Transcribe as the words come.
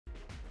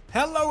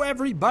Hello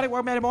everybody,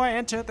 welcome back to more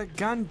Enter the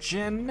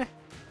Gungeon.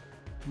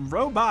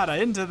 Robot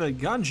into the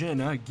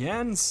Gungeon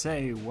again,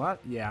 say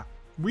what? Yeah,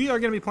 we are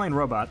gonna be playing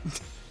Robot.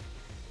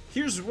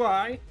 Here's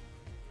why.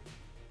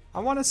 I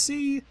wanna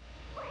see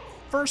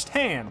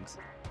firsthand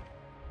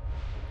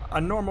a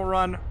normal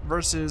run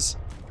versus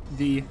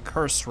the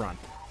curse run.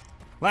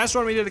 Last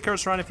run we did the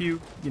curse run if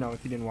you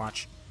didn't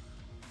watch.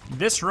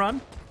 This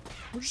run,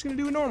 we're just gonna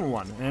do a normal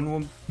one and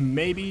we'll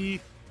maybe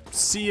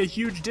see a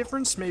huge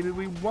difference, maybe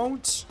we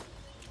won't.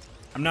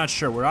 I'm not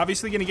sure. We're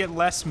obviously gonna get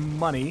less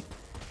money,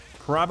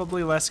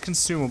 probably less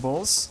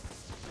consumables.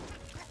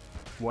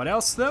 What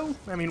else though?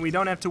 I mean, we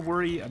don't have to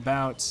worry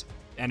about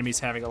enemies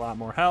having a lot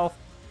more health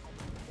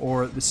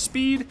or the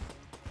speed.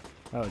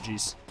 Oh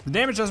geez. The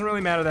damage doesn't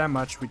really matter that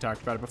much. We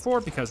talked about it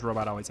before because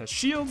Robot always has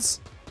shields.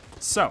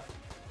 So,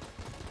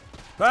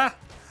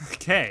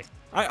 okay.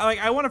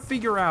 I want to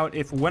figure out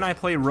if when I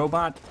play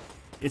Robot,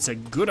 it's a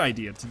good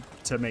idea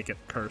to make it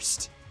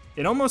cursed.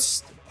 It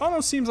almost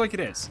seems like it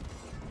is.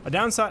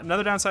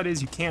 Another downside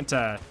is you can't,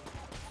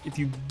 if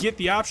you get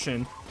the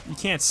option, you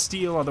can't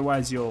steal,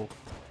 otherwise you'll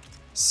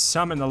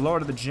summon the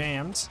Lord of the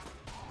Jammed.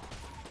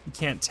 You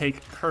can't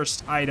take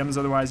cursed items,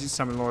 otherwise you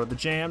summon Lord of the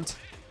Jammed.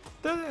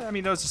 I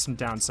mean, those are some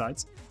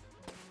downsides.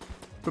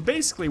 But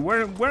basically,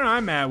 where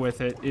I'm at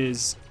with it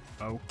is,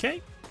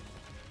 okay,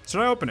 should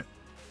I open it?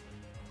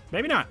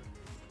 Maybe not.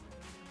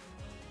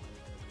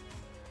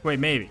 Wait,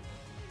 maybe.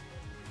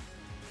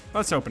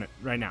 Let's open it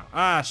right now.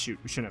 Ah, shoot,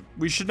 we shouldn't have.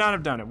 We should not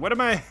have done it.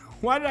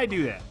 Why did I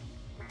do that?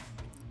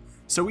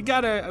 So we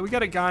got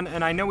a gun,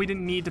 and I know we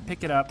didn't need to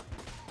pick it up,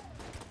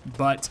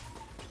 but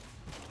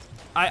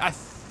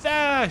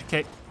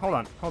okay, hold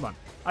on.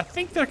 I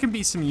think there can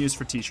be some use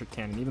for t-shirt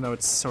cannon, even though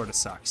it sort of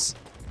sucks.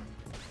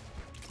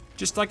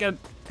 Just like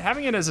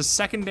having it as a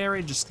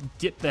secondary, just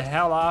get the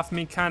hell off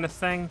me kind of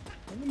thing.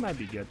 It might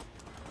be good.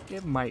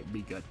 It might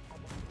be good.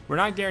 We're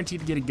not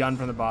guaranteed to get a gun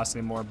from the boss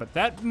anymore, but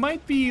that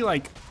might be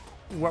like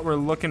what we're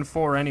looking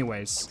for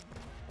anyways.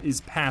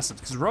 Is passive,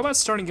 because Robot's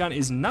starting gun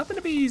is nothing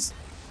to be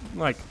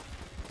like,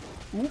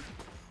 nothing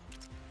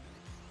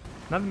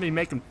to be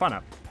making fun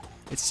of.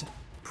 It's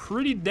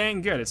pretty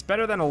dang good. It's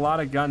better than a lot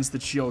of guns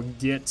that you'll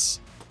get,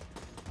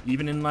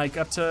 even in like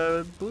up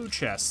to blue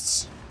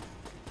chests.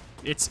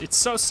 It's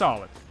so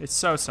solid. It's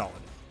so solid.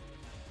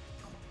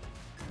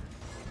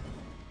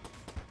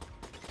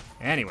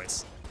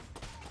 Anyways,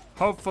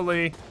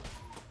 hopefully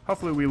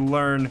we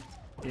learn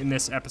in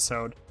this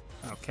episode.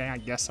 Okay, I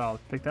guess I'll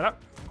pick that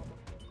up.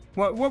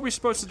 What we're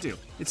supposed to do.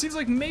 It seems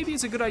like maybe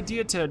it's a good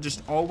idea to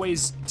just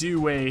always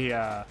do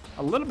a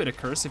little bit of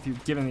curse if you're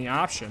given the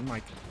option.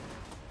 Like,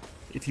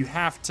 if you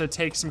have to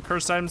take some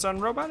cursed items on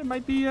Robot, it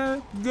might be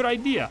a good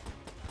idea.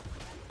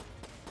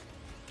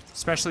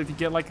 Especially if you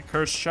get like a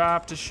cursed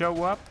shop to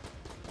show up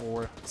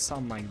or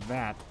something like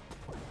that.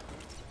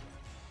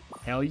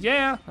 Hell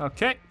yeah,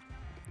 okay.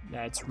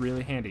 That's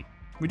really handy.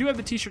 We do have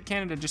the t-shirt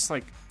cannon to just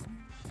like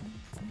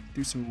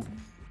do some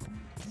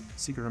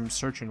secret room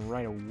searching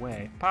right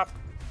away. Pop.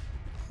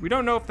 We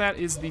don't know if that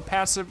is the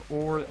passive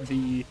or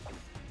the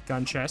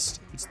gun chest.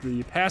 It's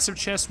the passive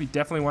chest we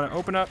definitely want to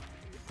open up.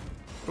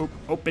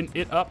 Open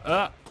it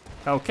up.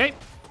 Okay.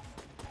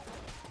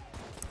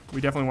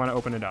 We definitely want to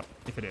open it up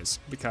if it is,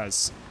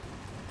 because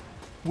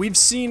we've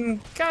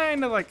seen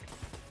kind of like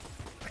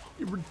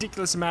a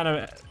ridiculous amount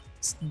of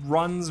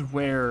runs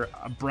where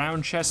a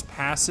brown chest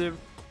passive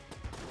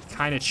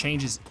kind of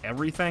changes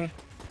everything.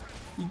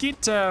 You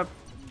get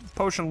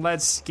potion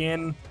lead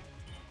skin,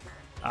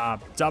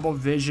 double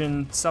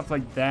vision, stuff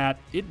like that.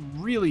 It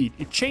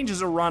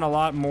changes a run a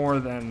lot more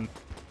than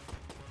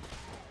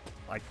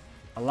like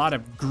a lot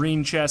of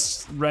green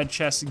chest, red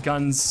chest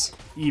guns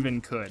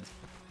even could,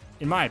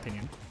 in my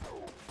opinion.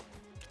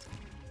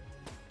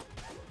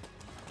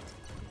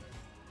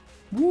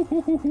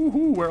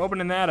 Woo-hoo-hoo-hoo-hoo, we're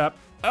opening that up.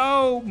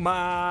 Oh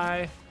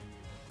my.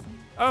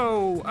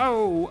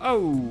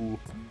 Oh.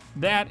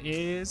 That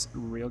is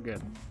real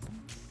good.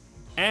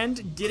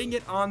 And getting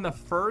it on the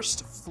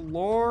first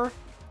floor.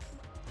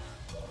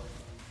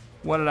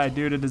 What did I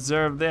do to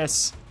deserve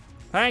this?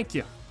 Thank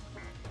you.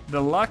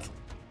 The luck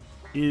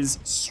is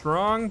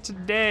strong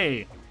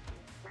today.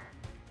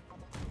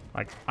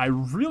 Like, I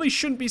really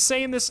shouldn't be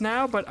saying this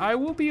now, but I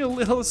will be a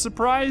little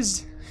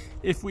surprised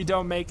if we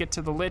don't make it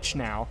to the Lich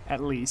now,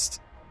 at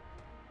least.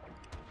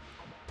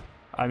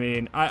 I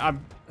mean, I've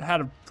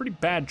had a pretty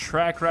bad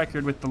track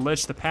record with the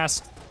Lich the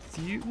past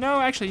few... No,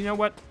 actually, you know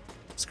what?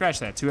 Scratch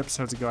that. 2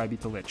 episodes ago, I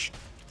beat the Lich.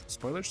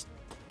 Spoilers?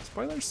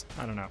 Spoilers?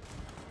 I don't know.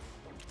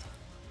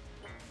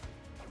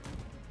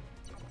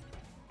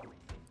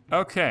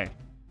 Okay.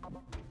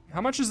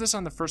 How much is this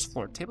on the first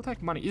floor? Table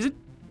tech money.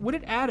 Would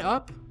it add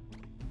up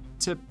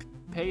to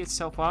pay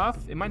itself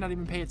off? It might not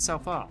even pay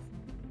itself off.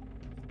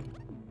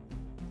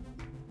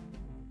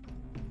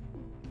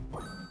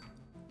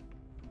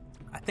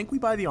 I think we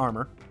buy the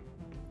armor.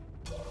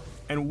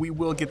 And we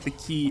will get the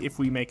key if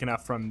we make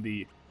enough from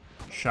the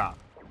shop.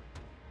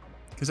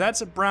 Because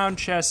that's a brown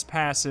chest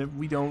passive.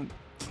 We don't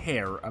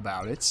care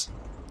about it,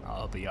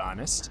 I'll be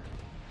honest.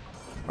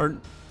 Or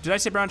did I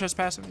say brown chest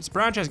passive? It's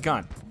brown chest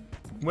gun.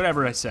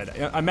 Whatever I said.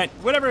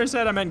 Whatever I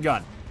said, I meant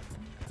gun.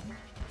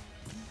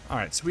 All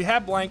right, so we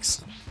have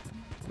blanks.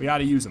 We ought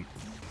to use them.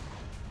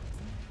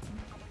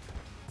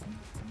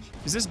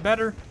 Is this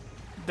better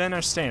than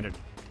our standard?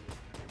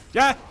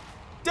 Yeah.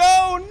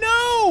 Oh,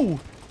 no!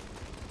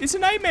 It's a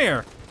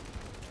nightmare.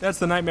 That's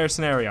the nightmare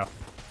scenario.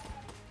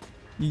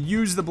 You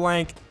use the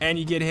blank and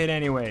you get hit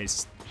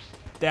anyways.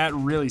 That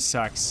really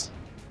sucks.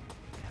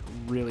 That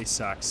really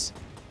sucks.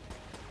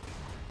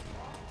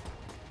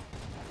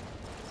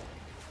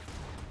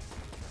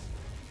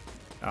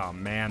 Oh,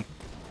 man.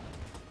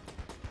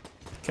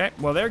 Okay,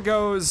 well, there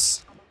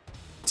goes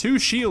 2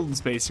 shields,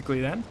 basically,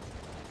 then.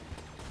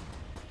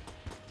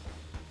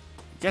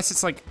 Guess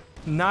it's, like,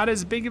 not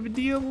as big of a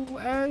deal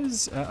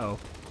as... Uh-oh.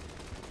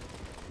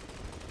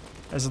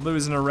 As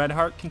losing a red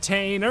heart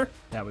container.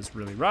 That was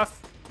really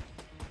rough.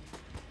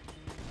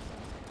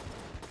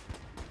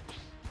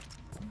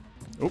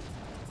 Oh.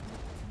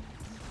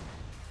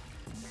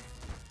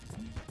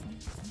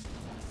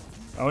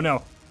 Oh,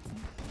 no.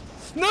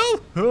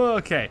 No!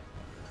 Okay.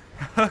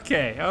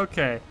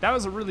 Okay. That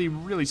was a really,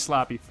 really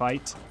sloppy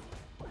fight.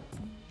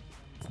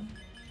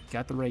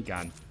 Got the ray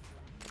gun.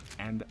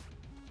 And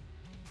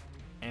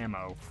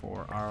ammo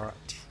for our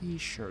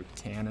t-shirt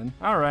cannon.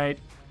 All right.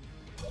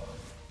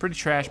 Pretty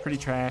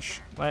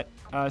trash. Let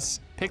us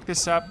pick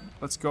this up.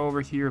 Let's go over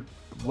here,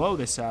 blow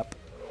this up.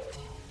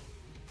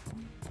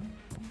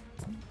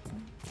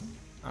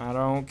 I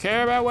don't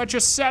care about what you're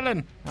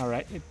selling. All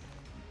right, it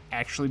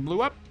actually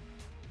blew up.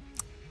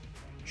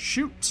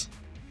 Shoot.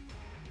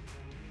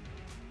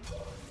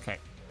 Okay.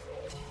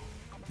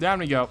 Down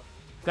we go.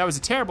 That was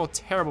a terrible,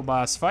 terrible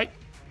boss fight.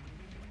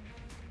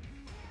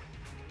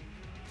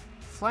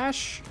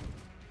 Flash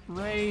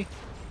ray.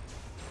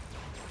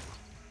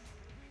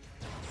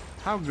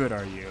 How good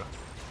are you?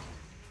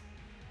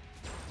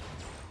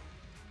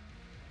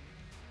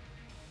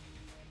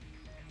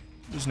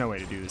 There's no way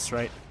to do this,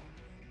 right?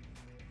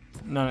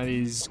 None of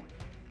these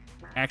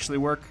actually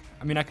work.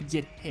 I mean, I could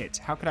get hit.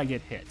 How could I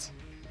get hit?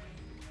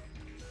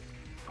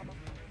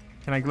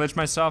 Can I glitch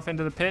myself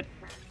into the pit?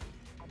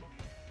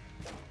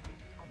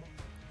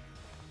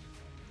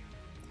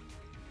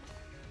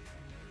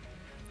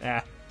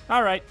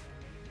 All right.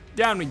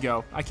 Down we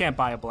go. I can't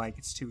buy a blank.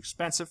 It's too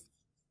expensive.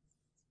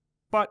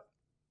 But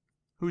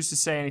who's to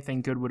say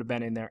anything good would have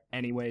been in there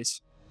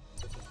anyways?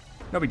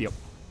 No big deal.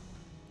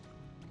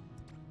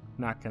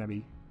 Not gonna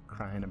be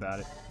crying about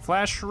it.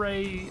 Flash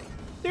ray.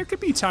 There could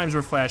be times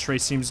where flash ray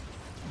seems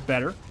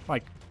better.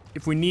 Like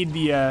if we need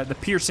the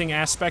piercing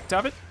aspect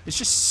of it. It's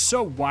just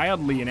so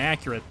wildly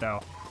inaccurate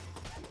though.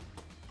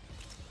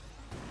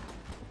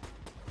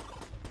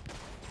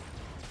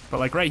 But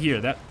like right here,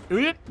 that.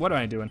 What am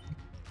I doing?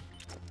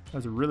 That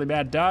was a really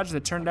bad dodge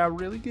that turned out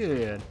really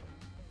good.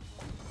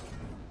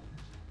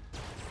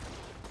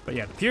 But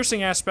yeah, the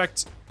piercing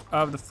aspect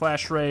of the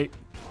flash ray.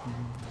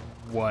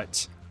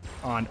 What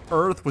on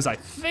earth was I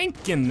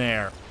thinking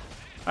there?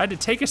 I had to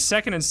take a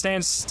second and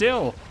stand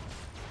still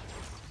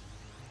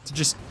to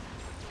just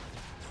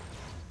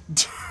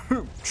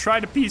try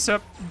to piece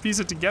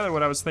it together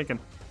what I was thinking.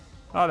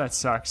 Oh, that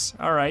sucks.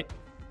 All right,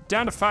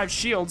 down to 5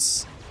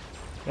 shields.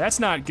 That's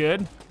not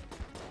good.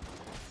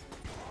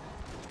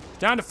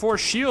 Down to 4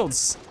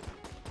 shields.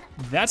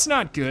 That's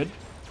not good.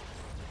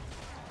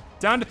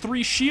 Down to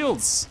 3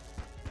 shields.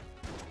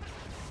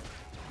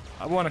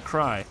 I want to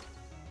cry.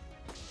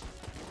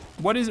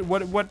 What is it?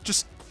 What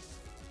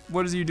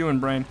is you doing,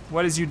 brain?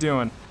 What is you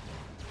doing?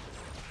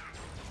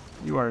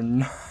 You are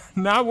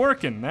not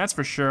working, that's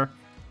for sure.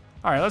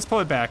 All right, let's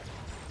pull it back.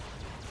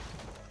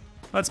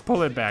 Let's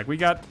pull it back.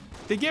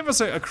 They gave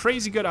us a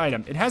crazy good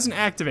item. It hasn't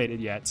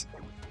activated yet.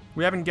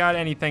 We haven't got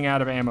anything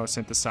out of ammo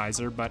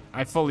synthesizer, but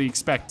I fully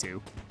expect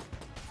to.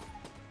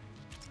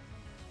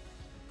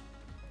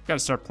 Gotta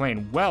start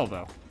playing well,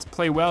 though. Let's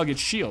play well, get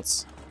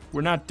shields. We're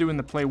not doing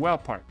the play well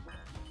part.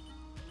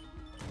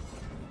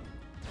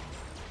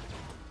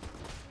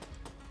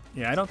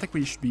 Yeah, I don't think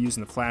we should be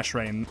using the flash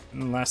ray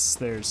unless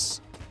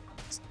there's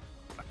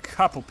a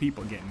couple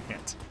people getting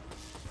hit.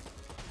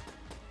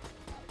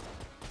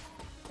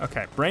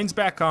 Okay, brain's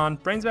back on.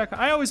 Brain's back on.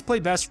 I always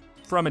play best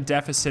from a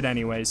deficit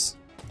anyways.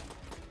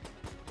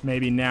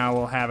 Maybe now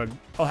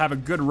I'll have a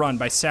good run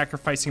by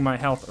sacrificing my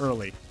health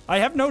early. I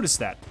have noticed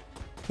that.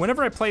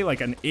 Whenever I play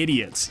like an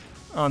idiot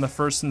on the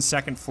first and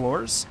second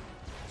floors,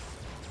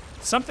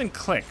 something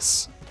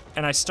clicks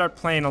and I start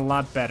playing a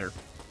lot better.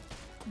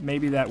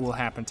 Maybe that will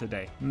happen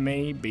today.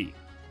 Maybe.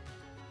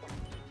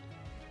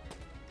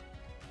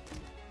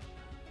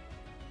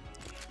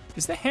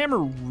 Is the hammer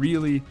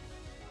really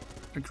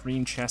a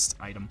green chest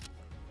item?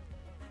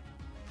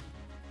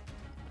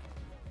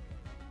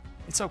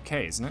 It's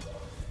okay, isn't it?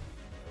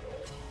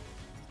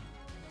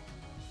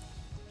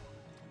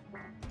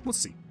 We'll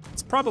see.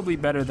 It's probably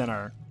better than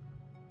our...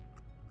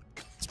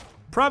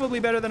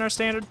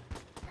 standard.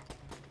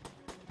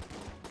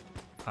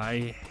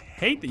 I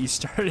hate that you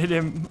started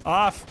him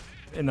off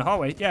in the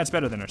hallway. Yeah, it's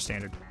better than our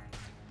standard.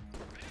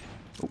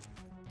 Oh.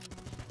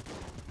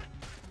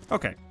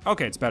 Okay,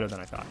 it's better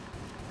than I thought.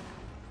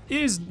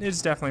 It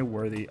is definitely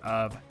worthy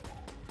of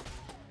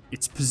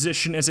its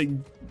position as a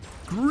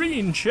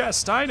green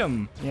chest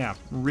item. Yeah,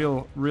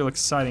 real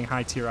exciting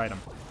high tier item.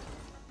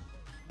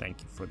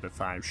 Thank you for the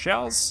 5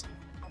 shells.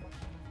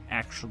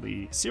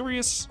 Actually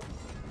serious.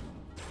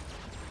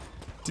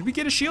 Did we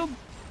get a shield?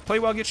 Play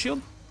well, get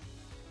shield?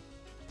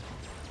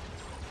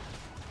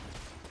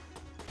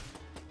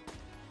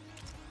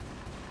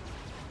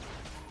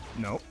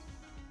 Nope.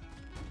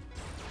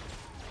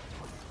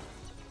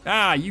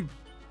 Ah, you...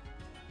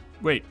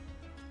 Wait.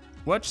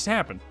 What just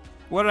happened?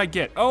 What did I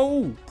get?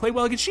 Oh, play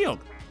well, get shield.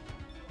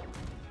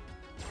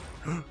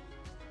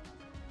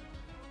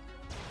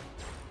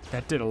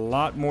 That did a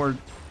lot more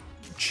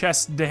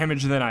chest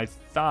damage than I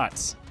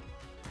thought.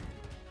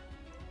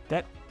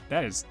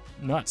 That is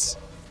nuts.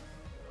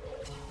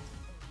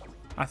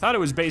 I thought it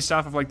was based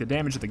off of like the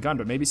damage of the gun,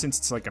 but maybe since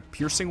it's like a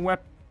piercing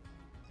weapon.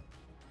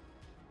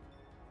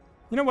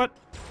 You know what?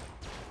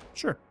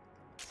 Sure.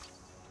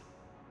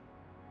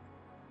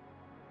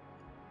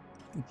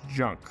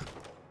 Junk.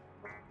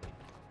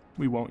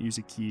 We won't use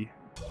a key.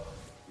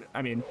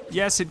 I mean,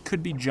 yes, it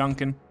could be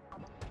junkin',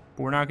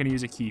 but we're not gonna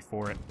use a key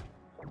for it.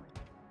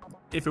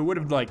 If it would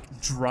have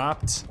like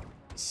dropped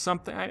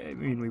something, I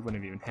mean, we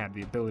wouldn't have even had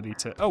the ability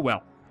to, oh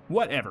well,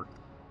 whatever.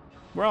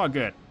 We're all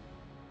good.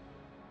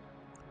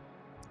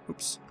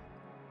 Oops.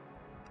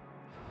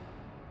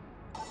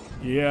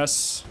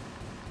 Yes.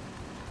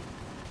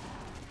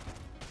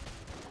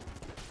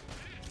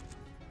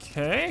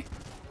 Okay.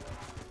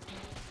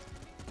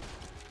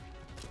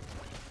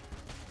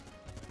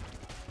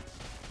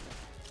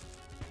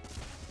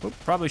 Oop,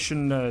 probably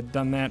shouldn't have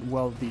done that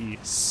while the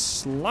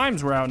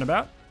slimes were out and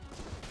about,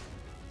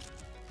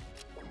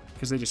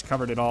 because they just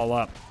covered it all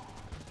up.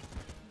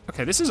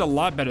 Okay, this is a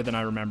lot better than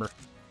I remember.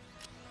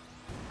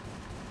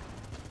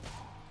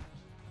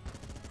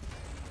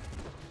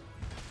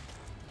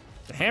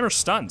 The hammer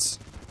stuns.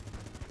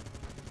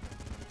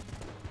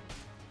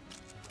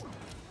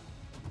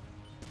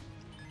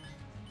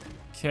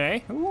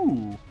 Okay,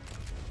 ooh.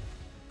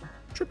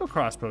 Triple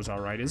crossbow's all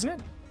right, isn't it?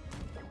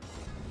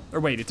 Or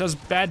wait, it does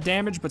bad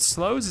damage but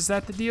slows? Is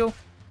that the deal?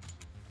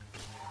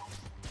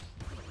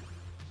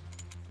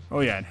 Oh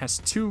yeah, it has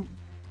two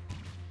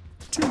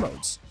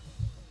modes.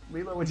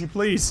 Reload, would you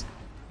please?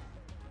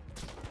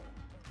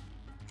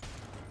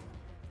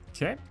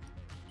 Okay.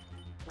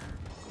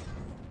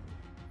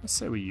 Let's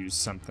say we use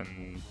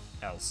something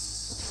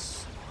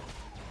else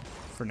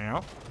for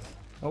now.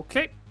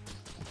 Okay.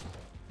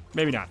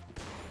 Maybe not.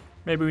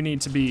 Maybe we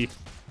need to be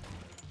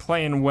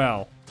playing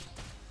well.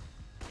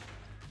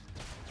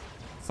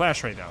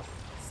 Flash ray though.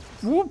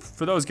 Whoop,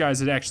 for those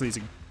guys, it actually is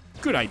a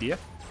good idea.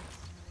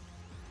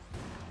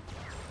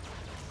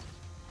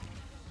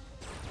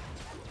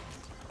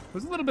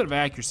 With a little bit of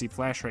accuracy,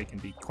 flash ray can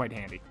be quite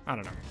handy. I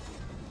don't know.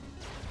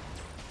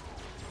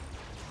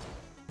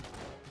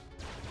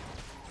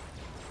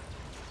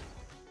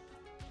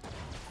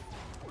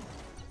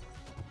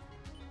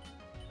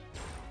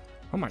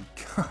 Oh my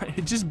god,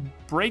 it just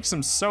breaks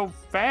them so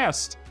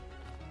fast.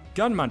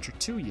 Gun muncher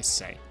too, you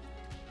say?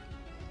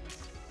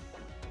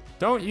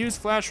 Don't use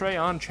flash ray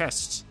on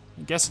chests.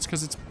 I guess it's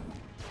because it's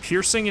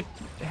piercing, it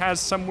has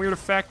some weird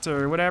effect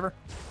or whatever.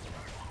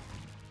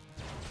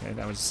 Okay,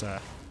 that was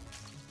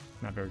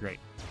not very great.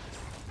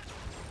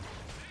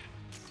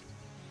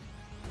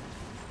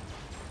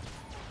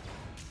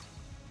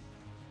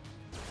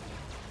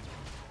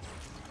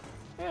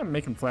 Yeah, I'm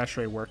making flash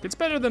ray work. It's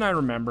better than I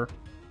remember.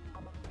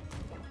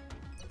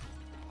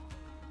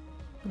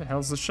 Where the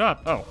hell's the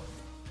shop? Oh.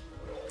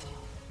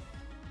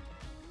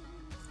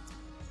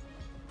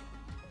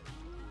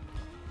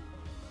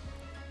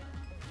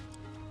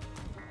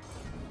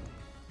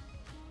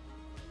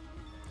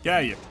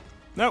 Got you.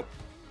 Nope.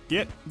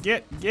 Get.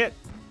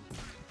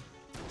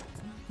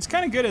 It's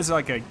kind of good as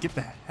like a get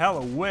the hell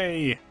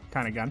away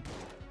kind of gun.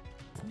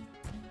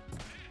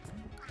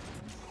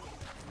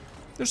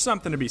 There's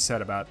something to be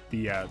said about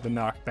the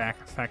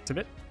knockback effect of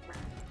it.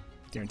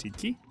 Guaranteed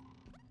key.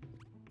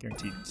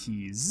 Guaranteed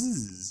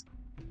keys.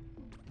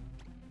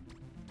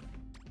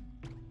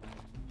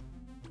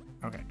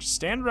 Okay, just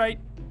stand right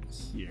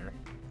here.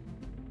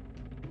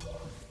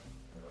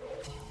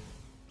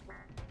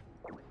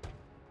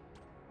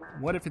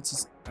 What if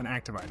it's an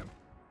active item?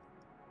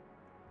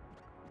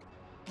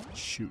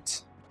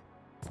 Shoot.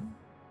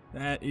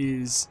 That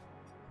is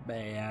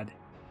bad.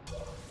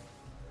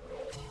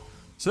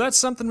 So that's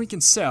something we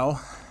can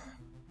sell.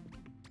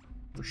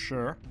 For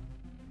sure.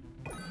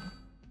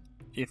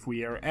 If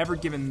we are ever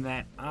given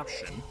that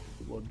option,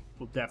 we'll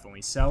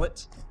definitely sell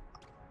it.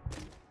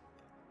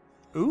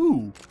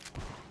 Ooh.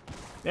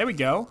 There we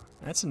go.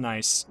 That's a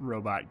nice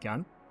robot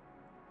gun.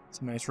 It's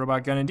a nice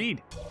robot gun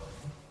indeed.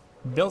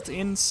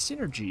 Built-in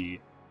synergy.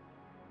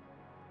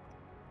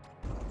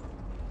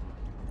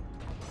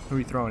 Who are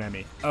you throwing at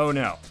me? Oh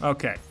no.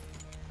 Okay.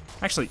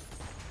 Actually,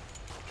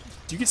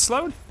 do you get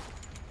slowed?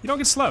 You don't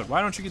get slowed.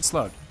 Why don't you get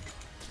slowed?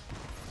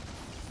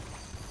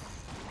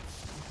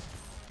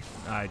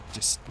 I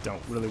just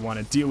don't really want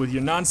to deal with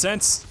your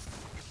nonsense.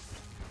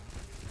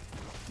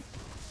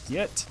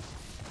 Get.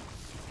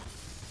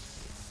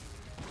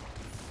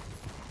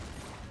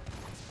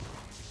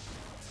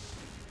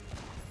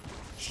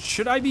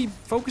 Should I be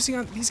focusing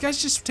on... These guys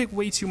just take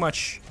way too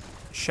much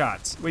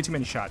shots. Way too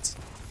many shots.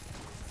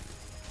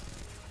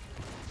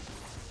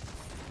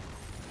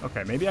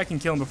 Okay, maybe I can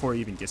kill him before he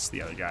even gets to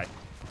the other guy.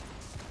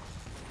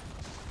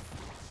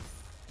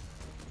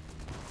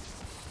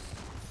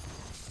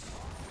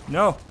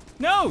 No.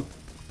 No!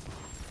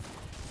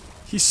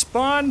 He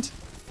spawned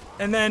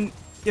and then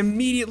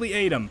immediately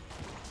ate him.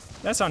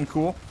 That's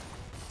uncool.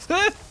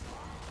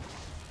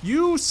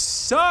 You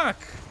suck,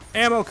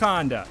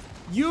 Amoconda.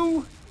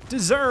 You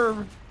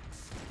deserve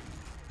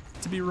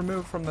to be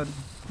removed from the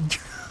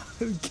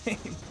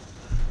game.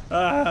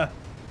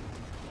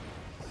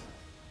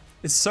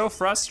 It's so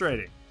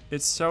frustrating.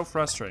 It's so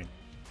frustrating.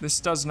 This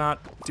does not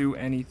do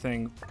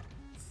anything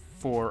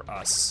for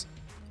us.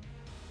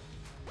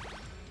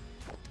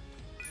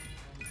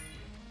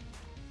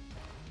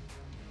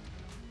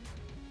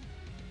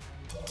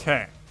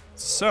 Okay,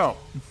 so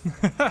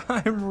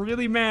I'm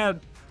really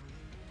mad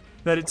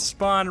that it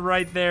spawned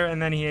right there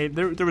and then he ate.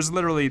 There was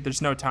literally,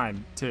 there's no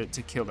time to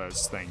kill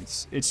those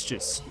things. It's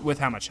just, with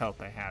how much health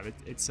they have,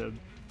 it's a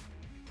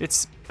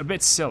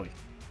bit silly.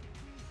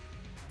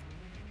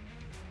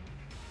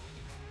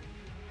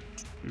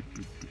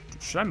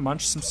 Should I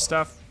munch some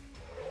stuff?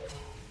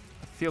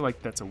 I feel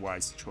like that's a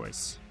wise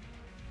choice.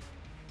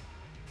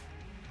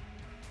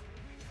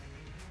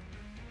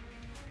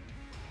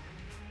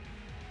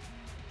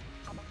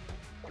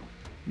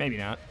 Maybe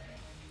not.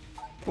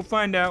 We'll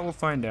find out, we'll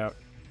find out.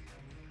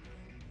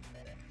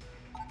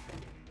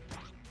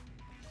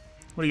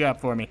 What do you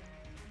got for me?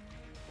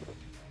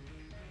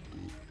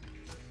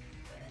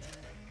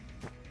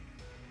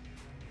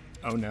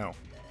 Oh no.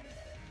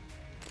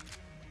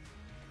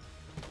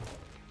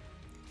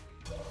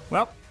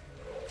 Well.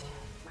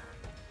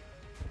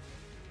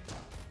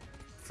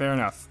 Fair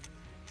enough.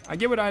 I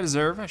get what I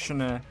deserve. I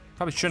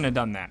probably shouldn't have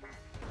done that.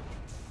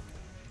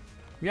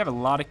 We have a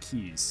lot of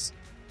keys.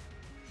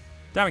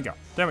 There we go.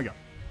 There we go.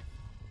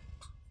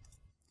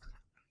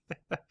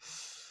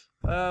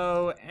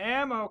 Oh,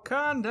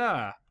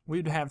 Amoconda.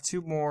 We'd have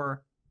two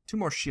more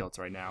shields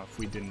right now if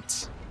we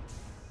didn't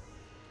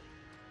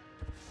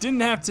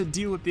have to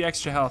deal with the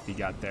extra health he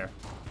got there.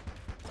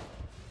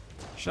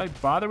 Should I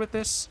bother with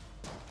this?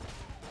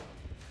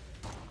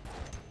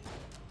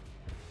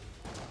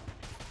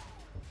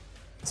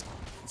 It's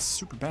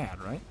super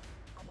bad, right?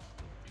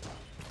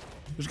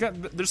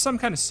 There's some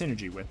kind of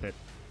synergy with it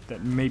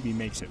that maybe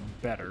makes it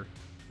better.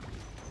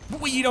 But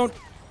we don't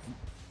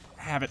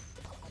have it.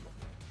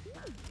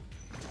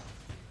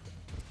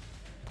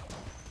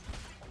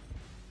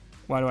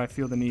 Why do I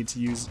feel the need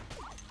to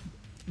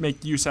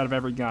make use out of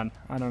every gun?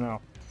 I don't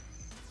know.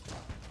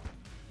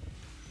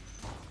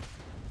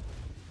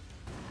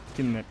 Get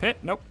in that pit?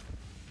 Nope.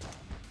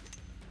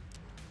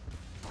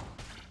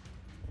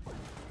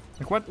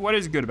 Like what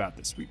is good about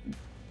this?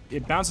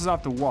 It bounces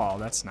off the wall,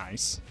 that's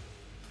nice.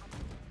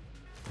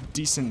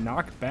 Decent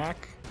knockback.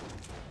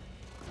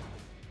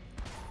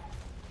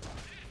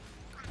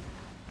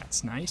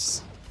 That's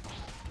nice.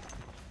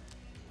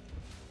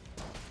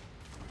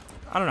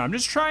 I don't know, I'm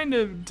just trying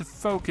to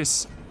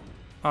focus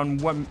on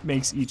what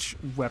makes each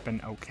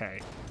weapon okay.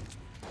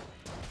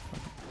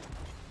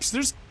 Because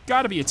there's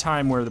gotta be a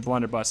time where the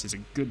blunderbuss is a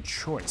good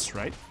choice,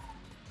 right?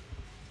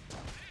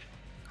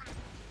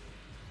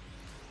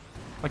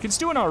 Like, it's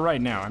doing all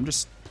right now. I'm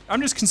just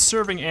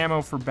conserving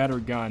ammo for better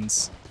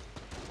guns.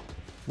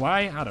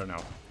 Why? I don't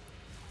know.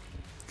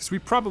 Because we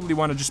probably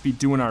want to just be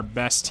doing our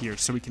best here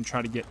so we can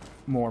try to get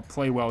more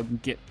play well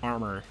and get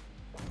armor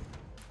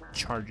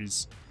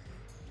charges.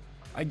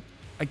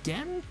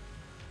 Again?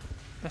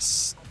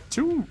 That's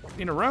 2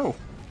 in a row.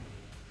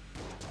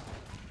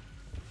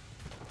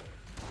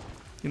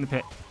 In the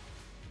pit.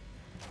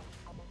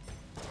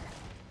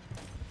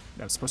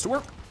 That was supposed to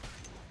work.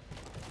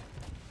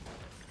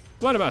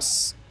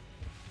 Blunderbuss.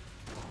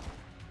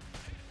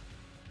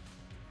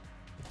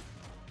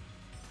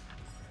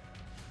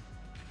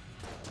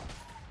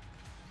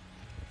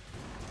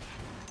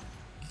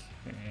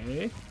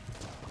 Okay.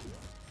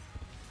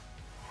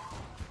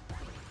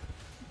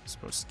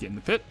 Supposed to get in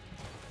the pit.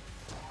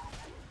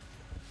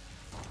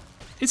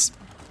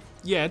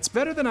 It's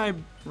better than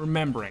I'm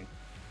remembering.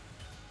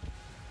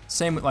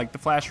 Same with like the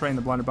flash ray and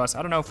the blunderbuss.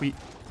 I don't know if we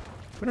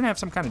don't have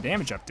some kind of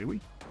damage up, do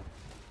we?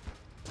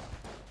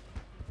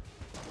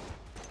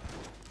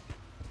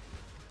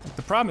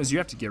 The problem is you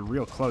have to get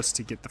real close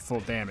to get the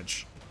full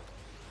damage.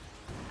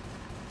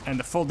 And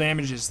the full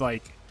damage is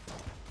like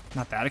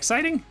not that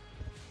exciting.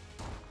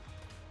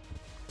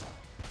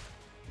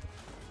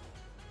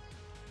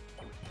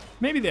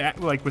 Maybe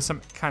like with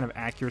some kind of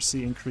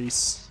accuracy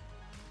increase.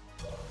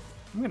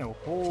 I'm gonna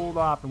hold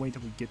off and wait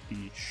till we get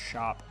the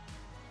shop.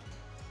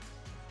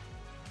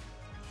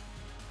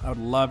 I would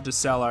love to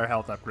sell our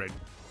health upgrade.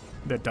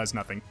 That does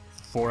nothing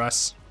for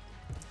us.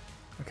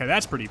 Okay,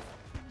 that's pretty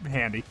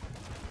handy.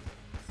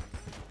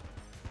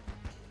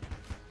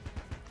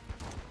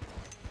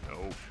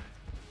 Oh.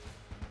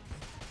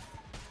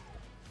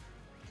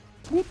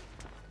 Whoop.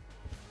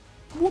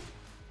 Whoop.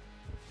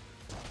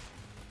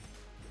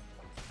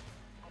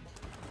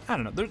 I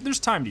don't know, there's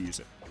time to use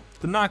it.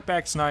 The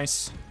knockback's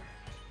nice.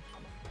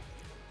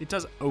 It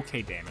does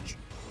okay damage.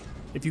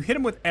 If you hit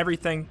him with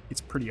everything,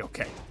 it's pretty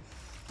okay.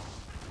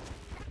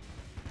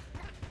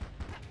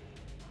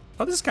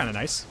 Oh, this is kind of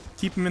nice.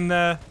 Keep him in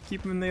the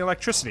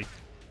electricity.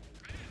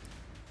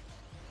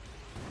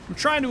 I'm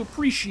trying to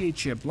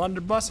appreciate you,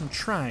 Blunderbuss. I'm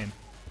trying.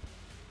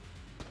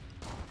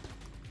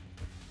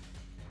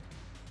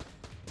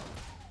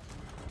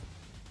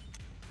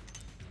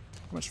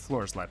 How much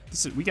floor is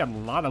left? We got a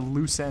lot of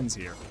loose ends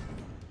here.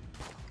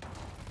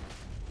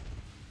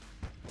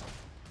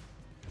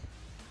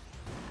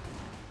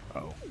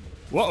 Uh-oh.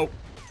 Whoa.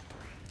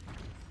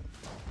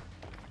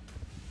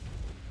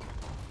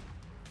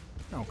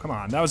 Oh, come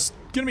on. That was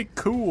gonna be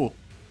cool.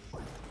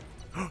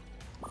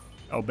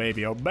 Oh,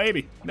 baby. Oh,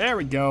 baby. There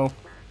we go.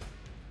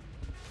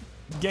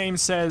 Game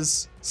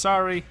says,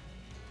 sorry,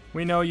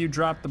 we know you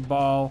dropped the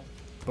ball,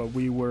 but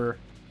we were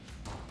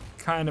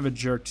kind of a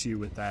jerk to you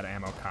with that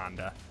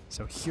ammoconda.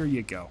 So here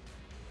you go.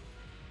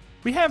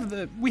 We have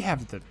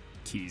the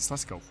keys.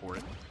 Let's go for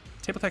it.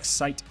 Tabletech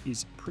Sight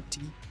is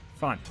pretty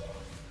fun.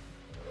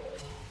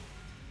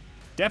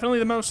 Definitely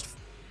the most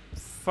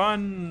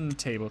fun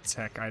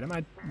Tabletech item.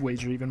 I'd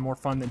wager even more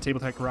fun than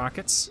Tabletech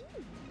rockets.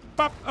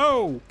 Pop.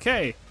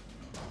 Okay.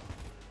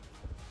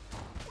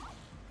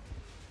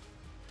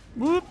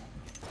 Whoop.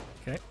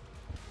 Okay.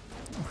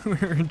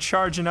 We're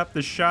charging up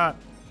the shot.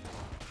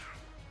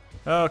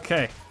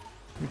 Okay.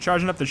 We're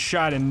charging up the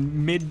shot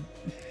and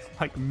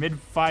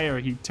mid-fire,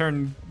 he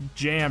turned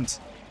jammed.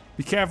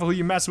 Be careful who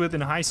you mess with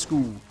in high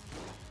school.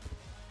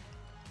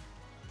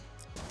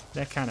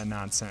 That kind of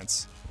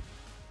nonsense.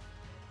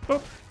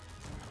 Boop.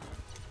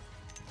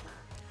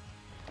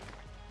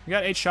 We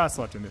got 8 shots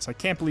left in this. I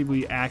can't believe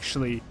we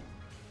actually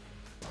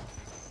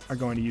are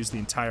going to use the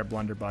entire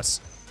blunderbuss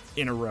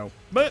in a row.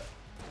 But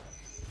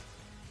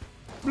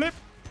blip.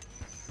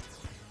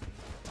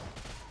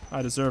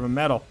 I deserve a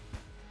medal.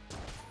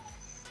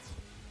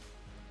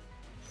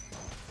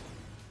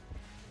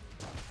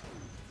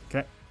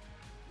 Okay.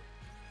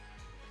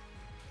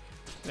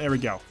 There we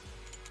go.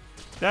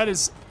 That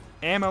is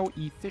ammo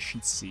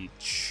efficiency.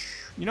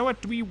 You know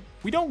what? We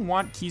don't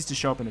want keys to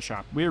show up in the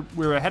shop.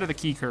 We're ahead of the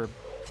key curve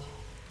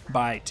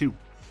by 2.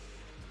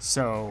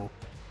 So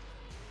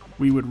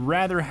we would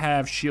rather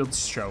have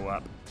shields show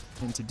up.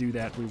 And to do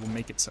that, we will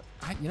make it so...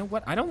 you know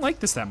what? I don't like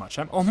this that much.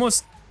 I'm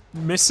almost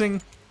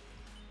missing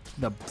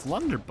the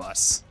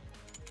blunderbuss.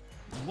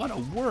 What a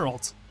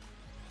world.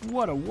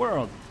 What a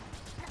world.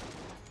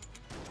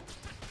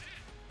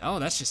 Oh,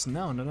 that's just...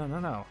 No.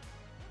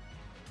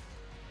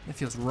 That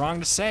feels wrong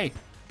to say.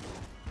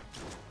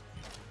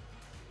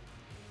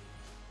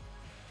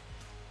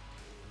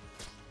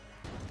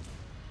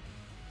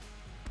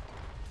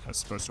 That's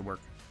supposed to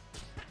work.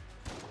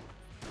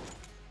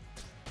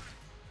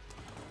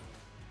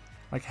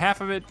 Like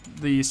half of it,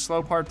 the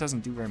slow part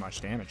doesn't do very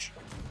much damage.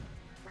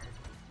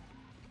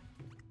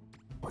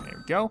 There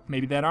we go.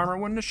 Maybe that armor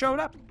wouldn't have showed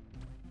up.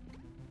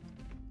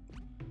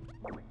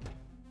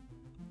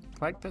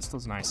 Flag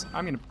pistol's nice.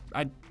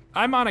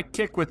 I'm on a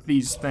kick with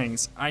these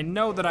things. I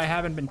know that I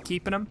haven't been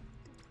keeping them,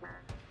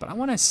 but I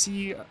want to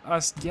see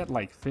us get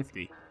like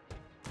 50.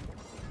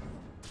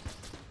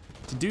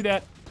 To do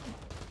that,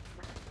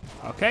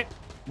 okay,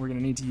 we're gonna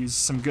need to use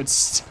some good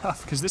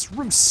stuff because this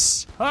room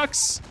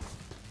sucks.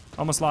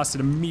 Almost lost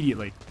it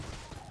immediately.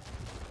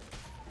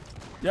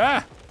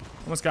 Yeah,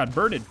 almost got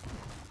birded.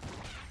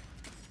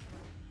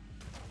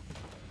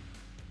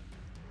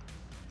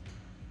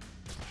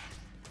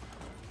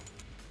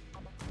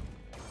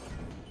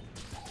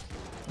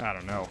 I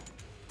don't know.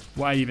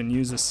 Why even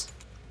use this?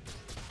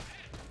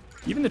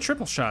 Even the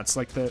triple shots,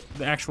 like the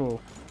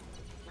actual,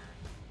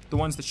 the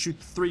ones that shoot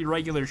 3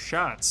 regular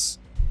shots,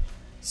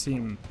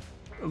 seem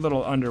a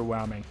little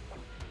underwhelming.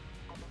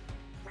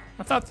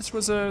 I thought this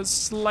was a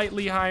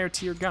slightly higher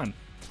tier gun.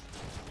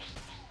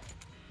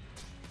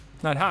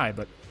 Not high,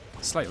 but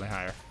slightly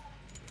higher.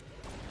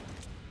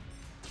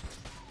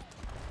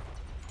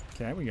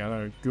 Okay, we got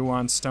our goo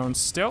on stone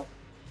still.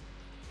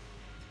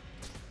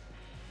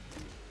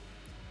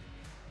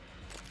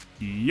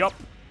 Yup.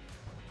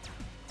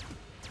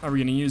 Are we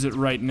gonna use it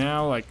right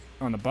now, like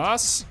on the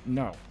boss?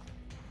 No.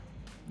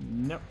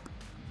 Nope.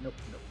 Nope.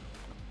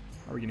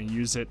 Are we gonna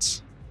use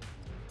it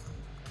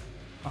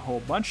a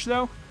whole bunch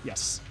though?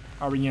 Yes.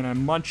 Are we gonna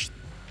munch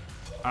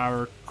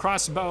our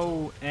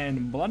crossbow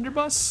and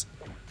blunderbuss?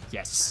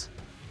 Yes.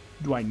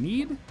 Do I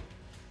need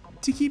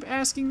to keep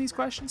asking these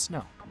questions?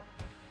 No.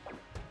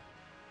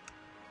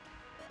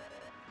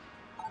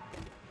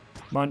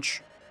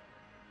 Munch.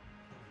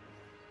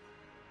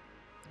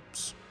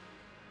 Oops.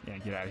 Yeah,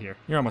 get out of here.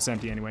 You're almost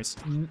empty anyways.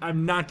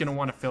 I'm not gonna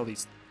want to fill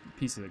these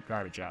pieces of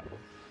garbage out.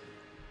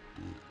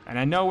 And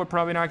I know we're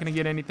probably not gonna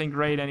get anything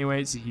great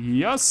anyways.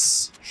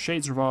 Yes!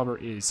 Shades Revolver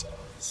is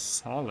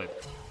solid.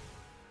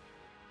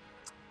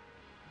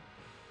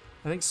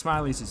 I think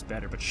Smiley's is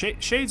better, but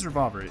Shades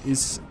Revolver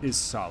is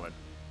solid.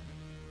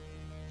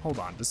 Hold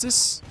on, does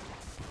this...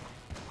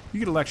 You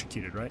get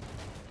electrocuted, right?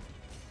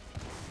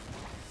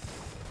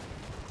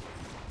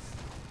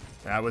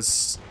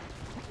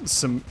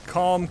 some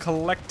calm,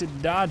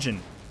 collected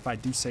dodging, if I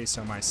do say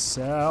so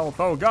myself.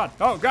 Oh god,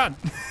 oh god.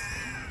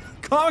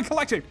 Calm and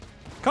collected,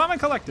 calm and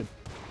collected.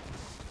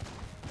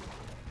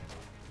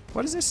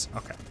 What is this?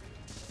 Okay.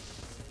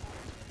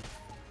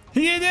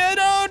 He did,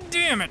 oh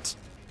damn it.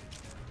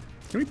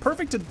 Can we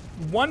perfect a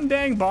one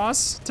dang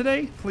boss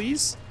today,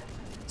 please?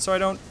 So I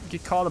don't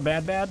get called a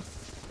bad.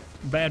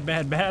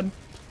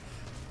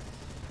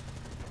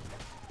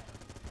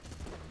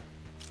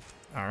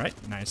 All right,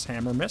 nice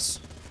hammer miss.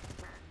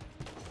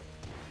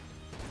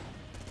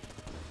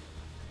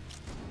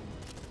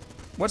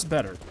 What's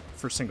better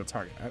for single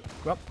target?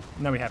 Well,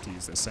 now we have to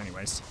use this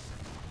anyways.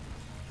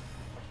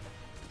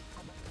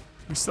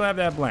 We still have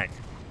that blank.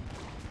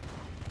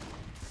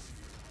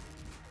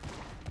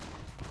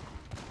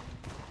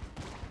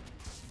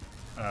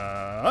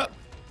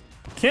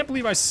 Can't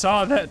believe I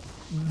saw that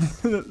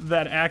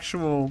that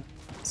actual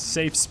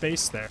safe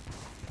space there.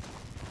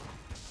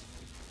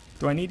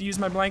 Do I need to use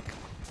my blank?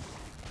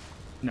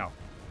 No.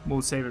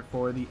 We'll save it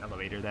for the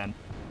elevator then.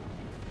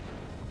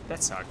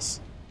 That sucks.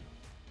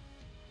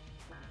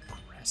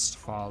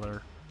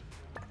 Crestfaller.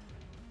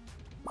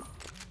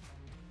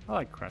 I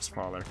like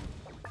Crestfaller.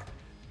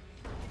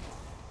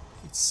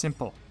 It's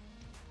simple.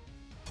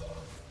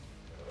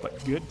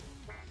 But good.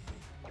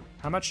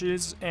 How much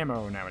is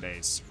ammo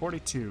nowadays?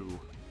 42.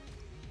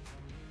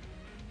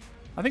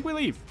 I think we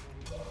leave.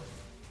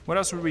 What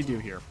else would we do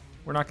here?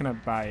 We're not gonna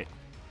buy...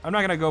 I'm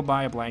not gonna go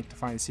buy a blank to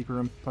find the secret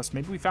room. Plus,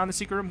 maybe we found the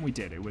secret room? We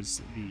did. It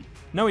was the...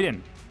 No, we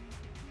didn't.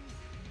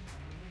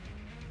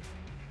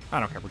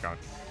 I don't care. We're going.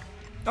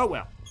 Oh,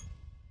 well.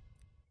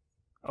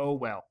 Oh,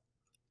 well.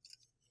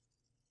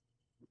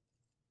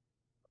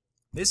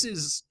 This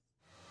is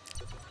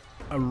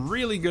a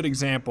really good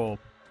example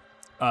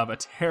of a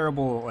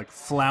terrible, like,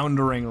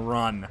 floundering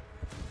run.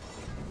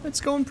 It's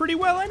going pretty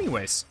well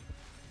anyways.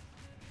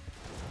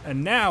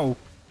 And now,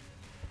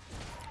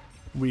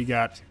 we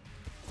got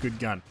good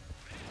gun.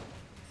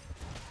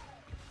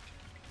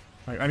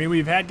 Like, I mean,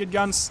 we've had good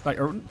guns, like,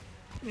 or,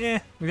 yeah,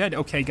 we've had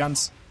okay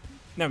guns.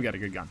 Now we got a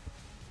good gun.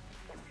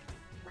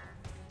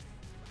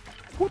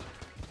 Whoop.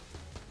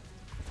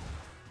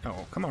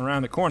 Oh, come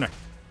around the corner.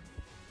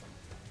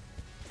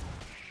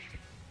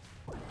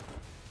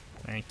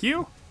 Thank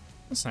you.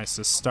 It's nice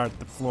to start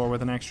the floor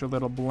with an extra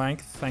little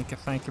blank. Thank you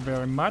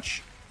very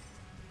much.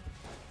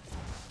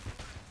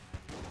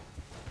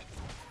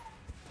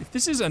 If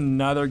this is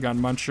another gun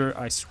muncher,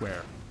 I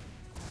swear.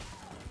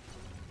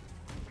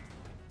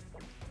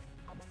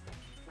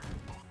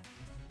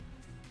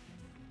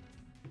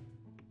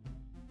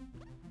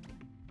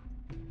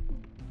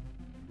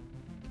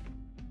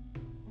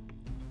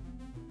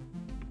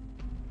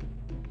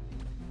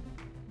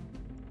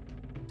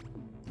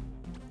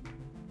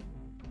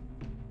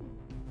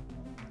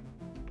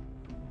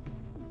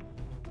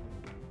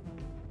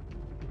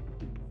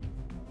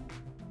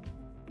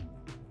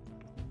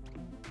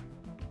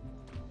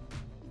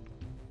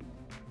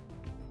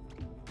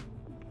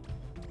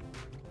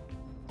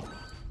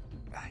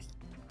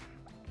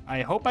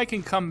 I hope I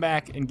can come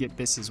back and get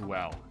this as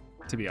well,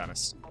 to be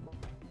honest.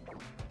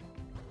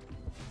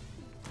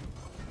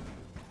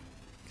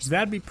 Because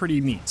that'd be pretty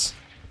neat.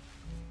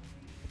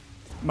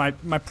 My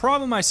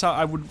problem I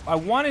saw, I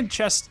wanted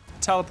chest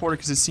teleporter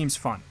because it seems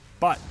fun.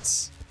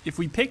 But if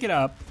we pick it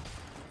up,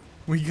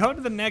 we go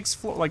to the next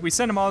floor, like we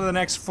send them all to the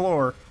next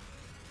floor.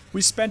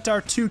 We spent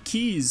our 2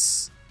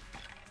 keys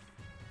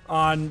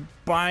on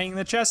buying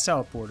the chest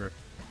teleporter.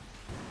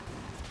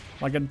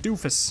 Like a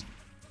doofus.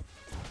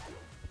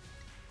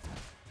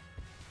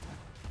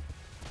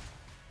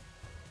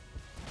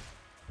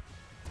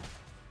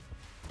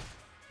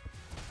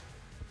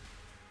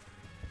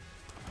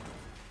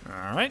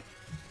 All right.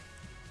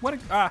 What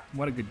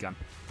a good gun.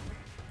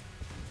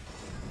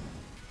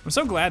 I'm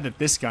so glad that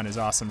this gun is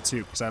awesome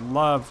too, because I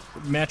love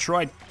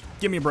Metroid.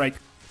 Give me a break.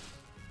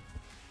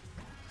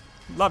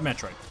 Love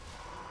Metroid.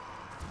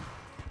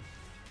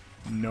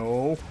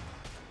 No.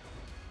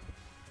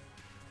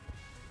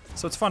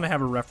 So it's fun to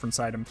have a reference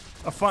item.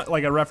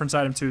 A reference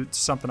item to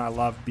something I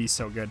love be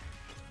so good.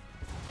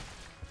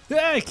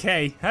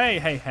 Okay.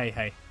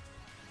 Hey.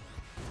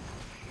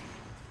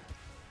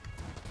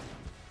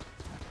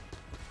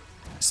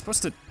 You're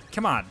supposed to,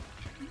 come on.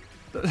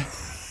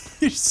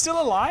 You're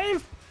still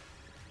alive?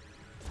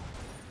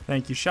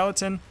 Thank you,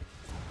 Sheleton.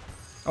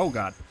 Oh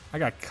god, I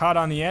got caught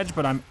on the edge,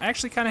 but I'm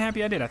actually kind of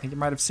happy I did. I think it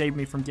might have saved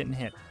me from getting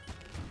hit.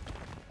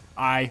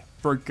 I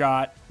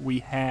forgot we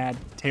had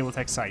table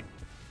tech sight.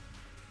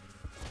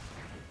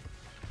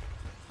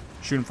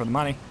 Shoot him for the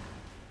money.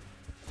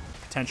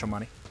 Potential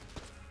money.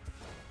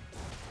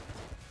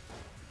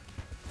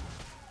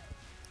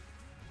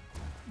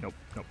 Nope.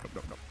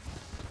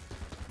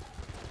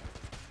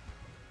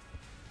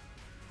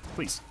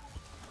 Please.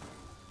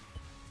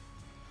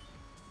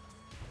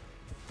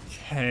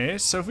 Okay,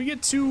 so if we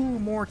get 2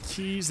 more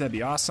keys, that'd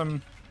be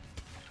awesome.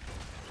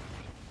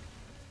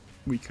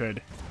 We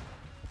could,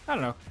 I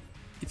don't know.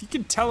 If you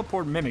could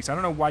teleport mimics, I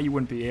don't know why you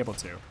wouldn't be able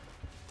to.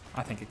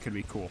 I think it could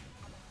be cool.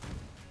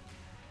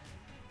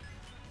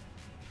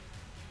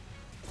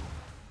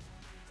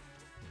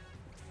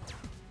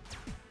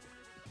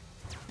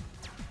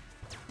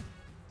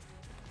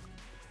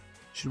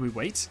 Should we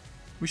wait?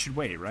 We should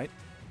wait, right?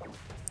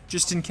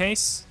 Just in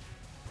case.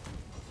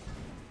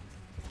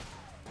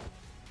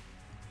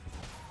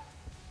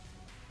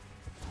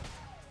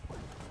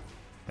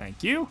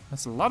 Thank you.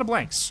 That's a lot of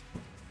blanks.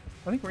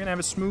 I think we're gonna have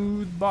a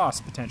smooth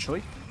boss,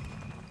 potentially.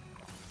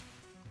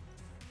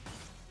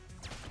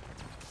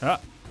 Ah.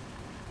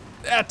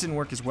 That didn't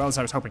work as well as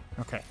I was hoping.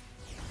 Okay.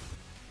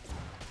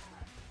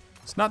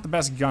 It's not the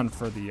best gun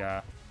for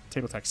the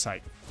table tech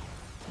site.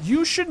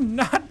 You should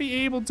not be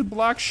able to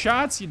block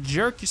shots, you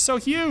jerk. You're so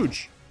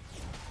huge.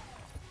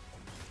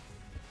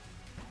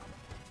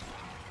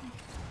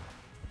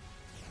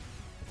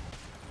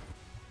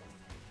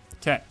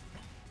 Okay.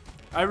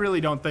 I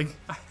really don't think,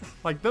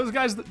 like, those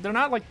guys, they're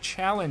not, like,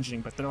 challenging,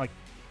 but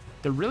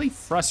they're really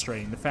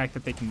frustrating, the fact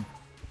that they can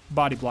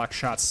body block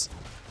shots.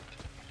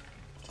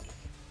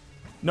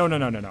 No, no,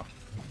 no, no, no.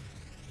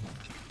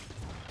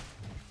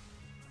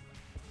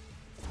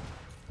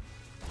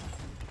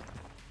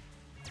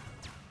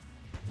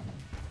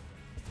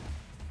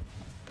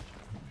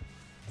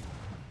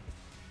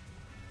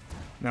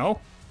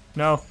 No,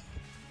 no.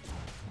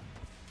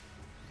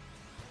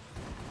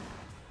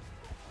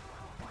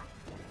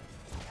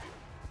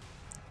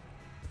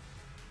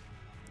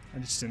 I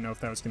just didn't know if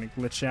that was gonna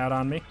glitch out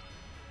on me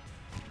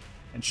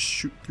and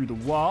shoot through the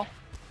wall.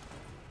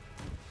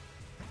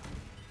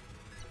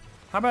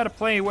 How about a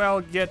play well,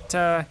 get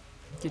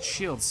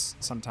shields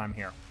sometime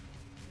here?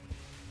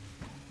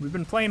 We've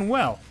been playing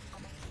well.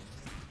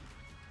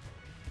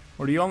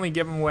 Or do you only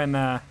give them when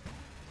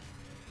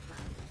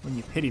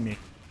you pity me?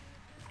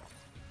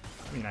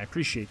 I mean, I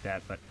appreciate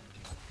that, but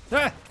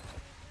I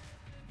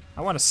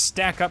want to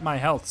stack up my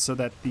health so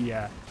that the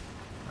oh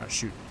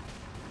shoot.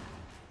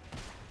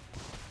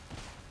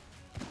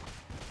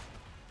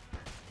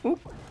 Oop.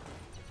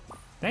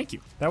 Thank you.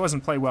 That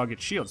wasn't play well,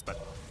 get shields,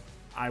 but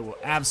I will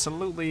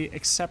absolutely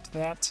accept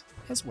that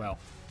as well.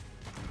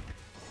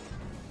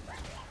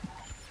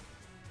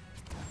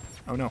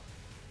 Oh no.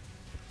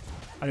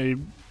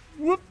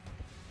 Whoop.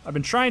 I've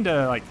been trying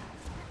to, like,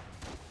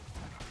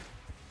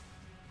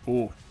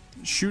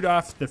 shoot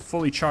off the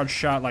fully charged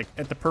shot, like,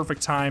 at the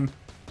perfect time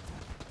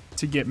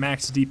to get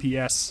max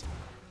DPS.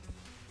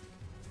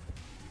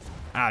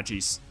 Ah,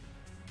 jeez.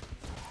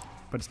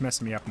 But it's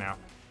messing me up now.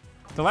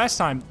 The last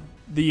time,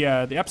 the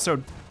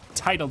episode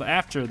titled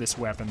after this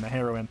weapon, the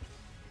heroine,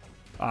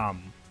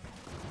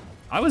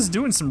 I was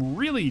doing some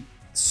really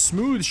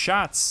smooth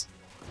shots.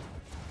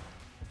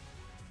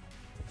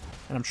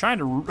 And I'm trying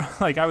to,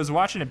 like, I was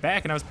watching it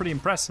back and I was pretty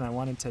impressed and I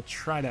wanted to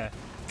try to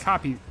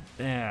copy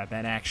that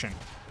action.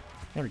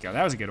 There we go,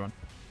 that was a good one.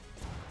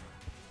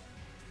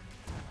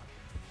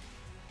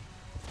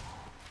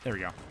 There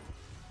we go.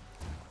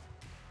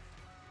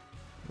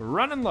 We're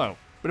running low.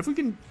 But if we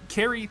can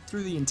carry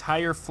through the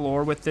entire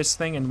floor with this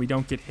thing and we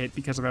don't get hit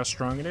because of how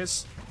strong it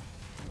is,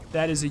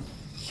 that is a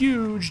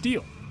huge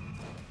deal.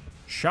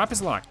 Shop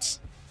is locked.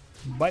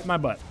 Bite my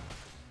butt.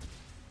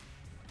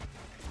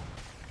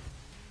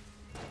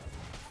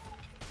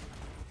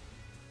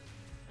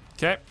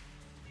 Okay.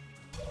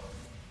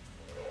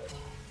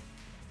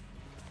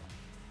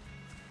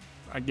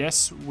 I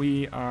guess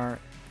we are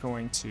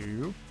going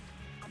to...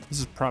 This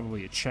is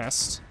probably a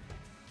chest.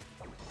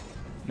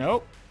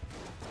 Nope.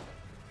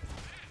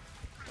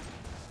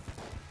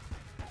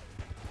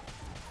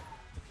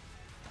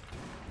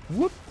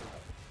 Whoop.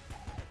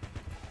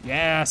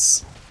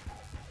 Yes.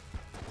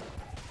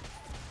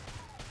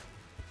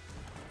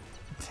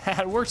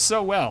 That worked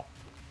so well.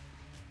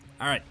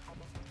 All right.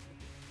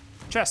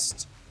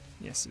 Chest.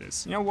 Yes, it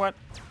is. You know what?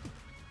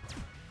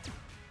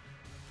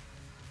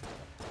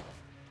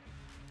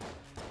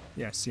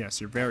 Yes, yes,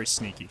 you're very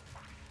sneaky.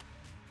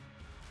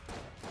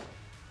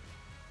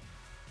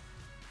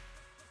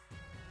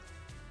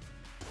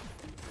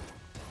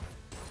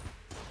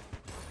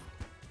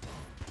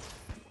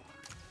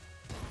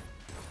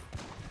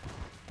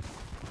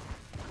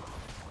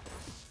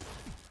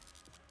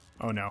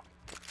 Oh no.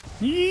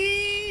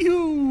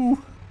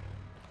 Yee-hoo!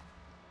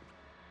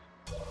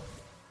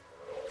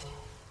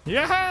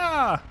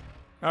 Yeah!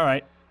 All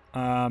right.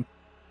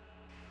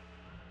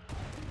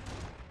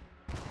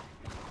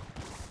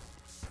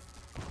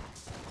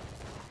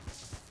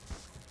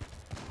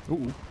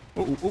 Ooh.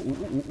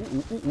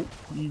 Ooh.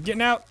 You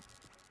getting out?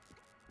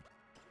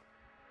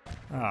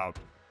 Oh.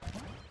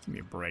 Give me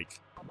a break.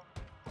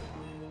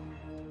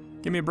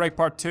 Give me a break,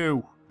 part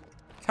 2.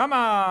 Come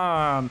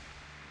on!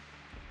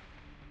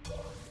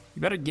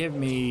 You better give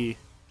me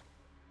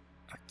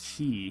a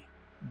key,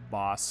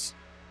 boss.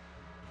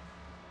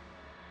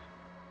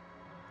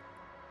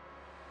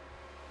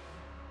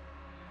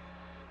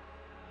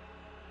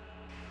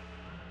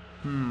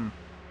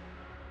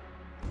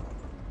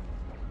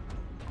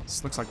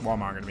 This looks like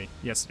Walmart to me.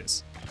 Yes, it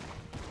is.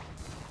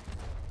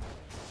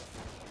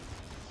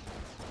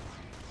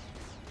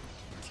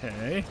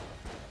 Okay.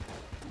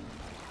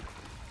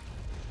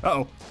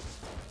 Uh-oh.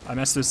 I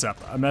messed this up.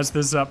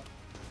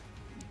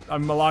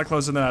 I'm a lot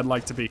closer than I'd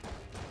like to be.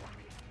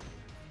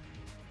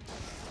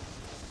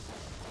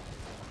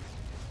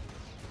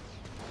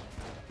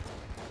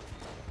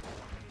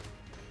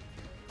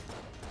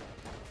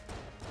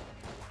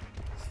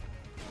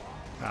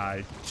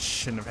 I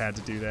shouldn't have had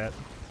to do that.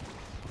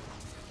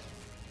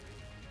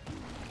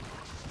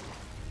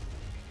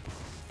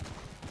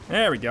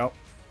 There we go.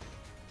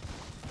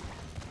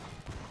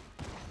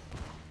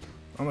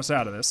 Almost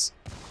out of this.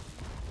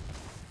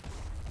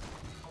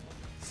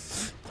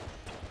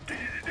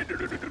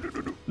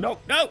 No,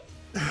 no!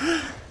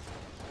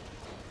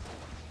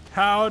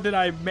 How did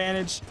I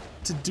manage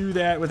to do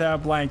that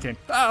without blanking?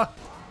 Ah!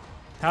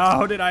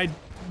 How did I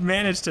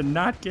manage to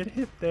not get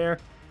hit there?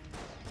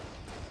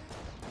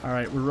 All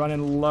right, we're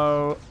running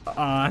low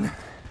on.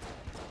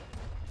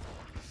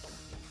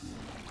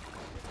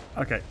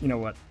 Okay, you know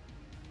what?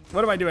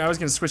 What am I doing? I was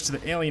gonna switch to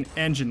the alien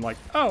engine, like,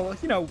 oh,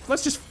 you know,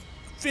 let's just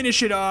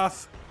finish it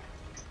off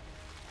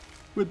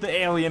with the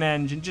alien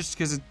engine, just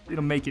because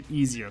it'll make it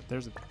easier.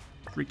 There's a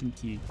freaking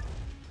key.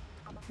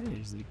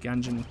 There's the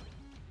Gungeon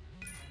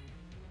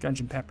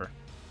pepper.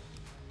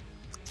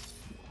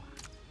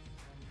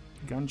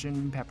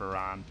 Gungeon pepper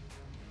on.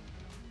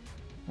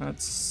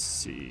 Let's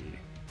see.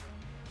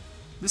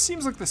 This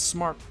seems like the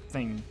smart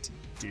thing to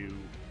do,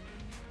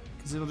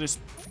 because it'll just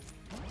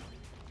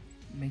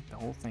make the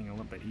whole thing a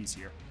little bit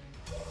easier.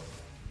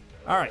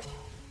 All right,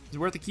 is it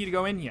worth the key to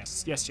go in?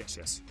 Yes, yes, yes,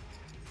 yes.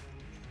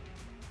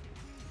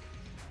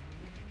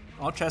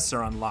 All chests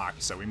are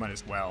unlocked, so we might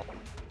as well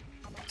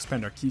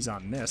spend our keys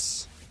on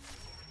this.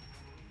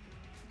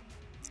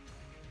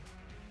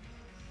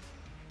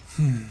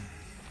 There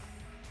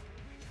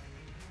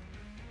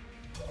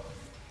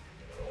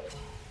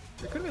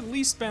could have at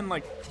least been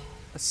like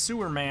a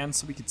sewer man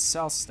so we could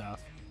sell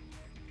stuff.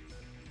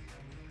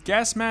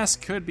 Gas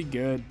mask could be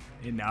good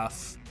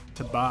enough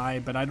to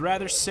buy, but I'd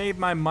rather save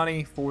my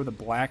money for the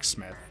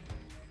blacksmith.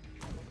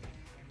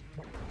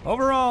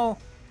 Overall,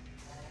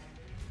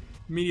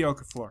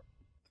 mediocre floor.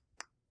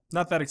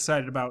 Not that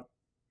excited about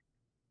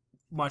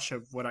much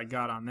of what I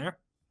got on there.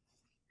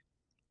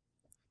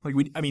 Like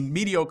I mean,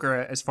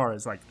 mediocre as far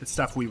as like the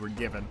stuff we were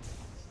given.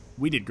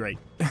 We did great.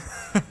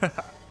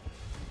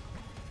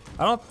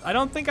 I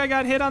don't think I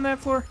got hit on that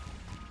floor.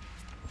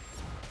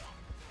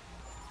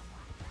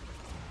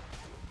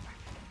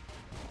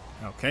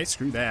 Okay,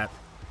 screw that.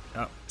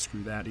 Oh,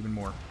 screw that even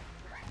more.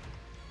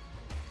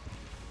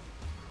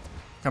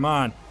 Come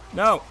on.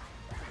 No.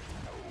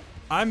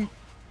 I'm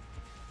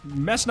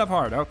messing up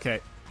hard. Okay.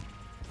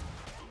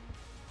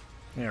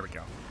 There we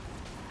go.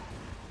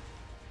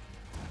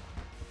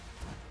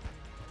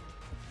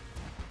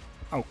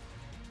 Oh.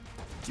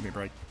 Give me a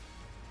break.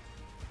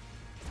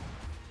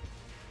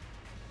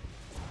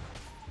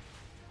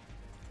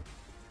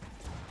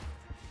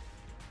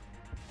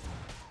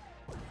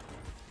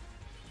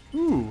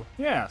 Ooh,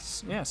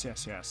 yes, yes,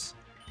 yes, yes.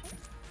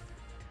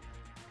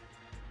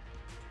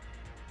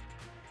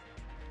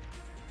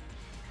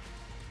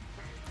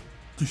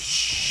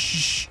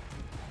 Shh.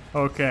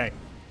 Okay.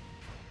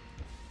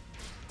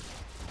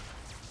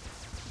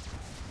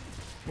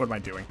 What am I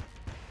doing?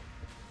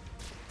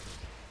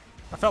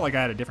 I felt like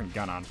I had a different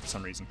gun on for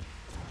some reason.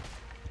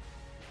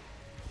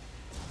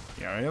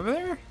 Yeah, right over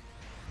there?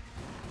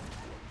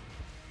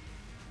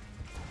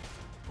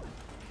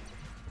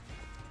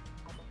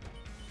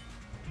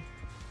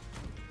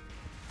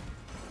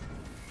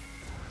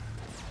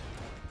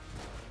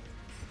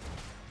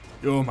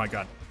 Oh my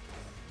god.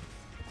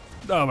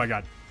 Oh my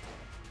god.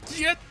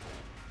 Shit!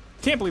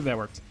 Can't believe that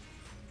worked.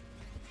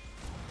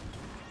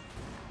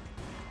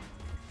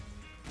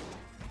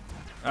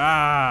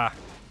 Ah!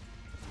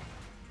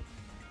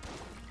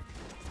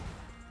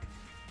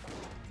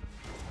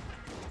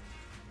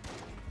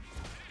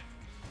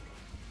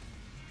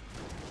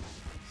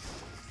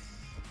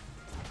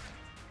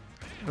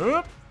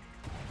 Oop!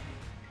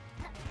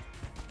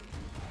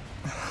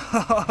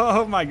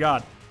 Oh my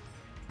god.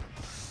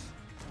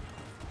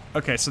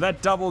 Okay, so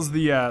that doubles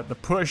the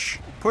push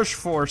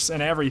force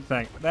and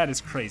everything. That is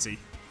crazy.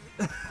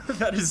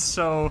 That is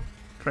so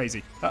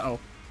crazy. Uh-oh.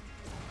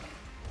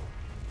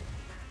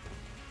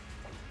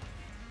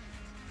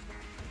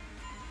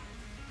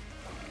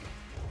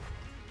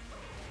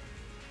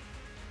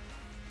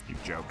 You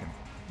joking.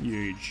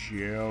 You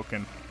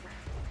joking.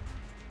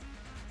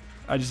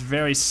 I just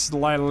very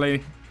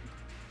slightly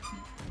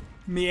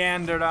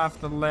meandered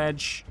off the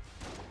ledge.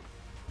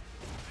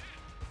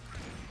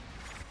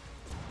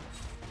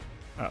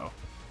 Uh-oh.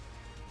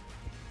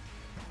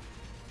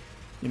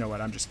 You know what,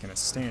 I'm just gonna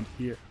stand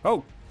here.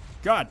 Oh,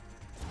 God!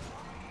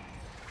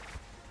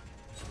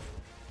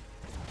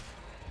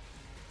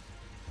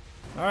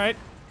 Alright.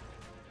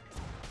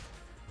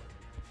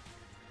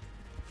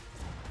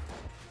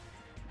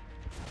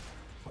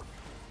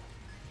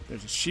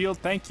 There's a shield,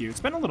 thank you.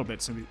 It's been a little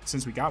bit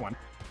since we got one.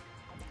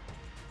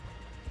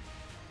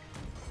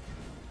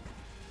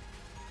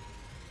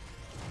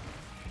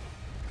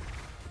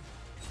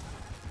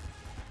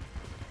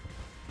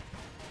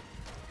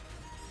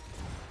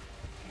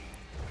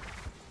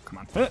 Come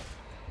on.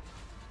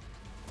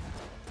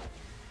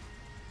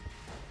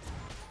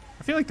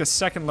 I feel like the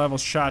second level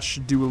shot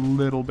should do a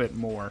little bit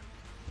more.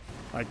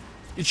 Like,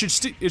 it should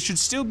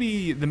still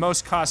be the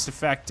most cost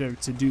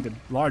effective to do the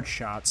large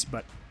shots,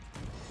 but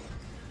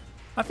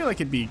I feel like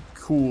it'd be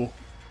cool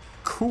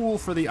cool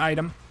for the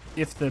item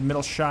if the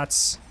middle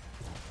shots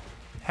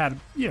had,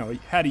 you know,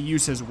 had a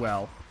use as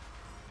well.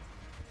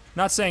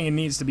 Not saying it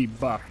needs to be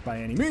buffed by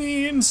any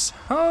means.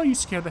 Oh, you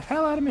scared the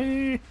hell out of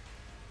me.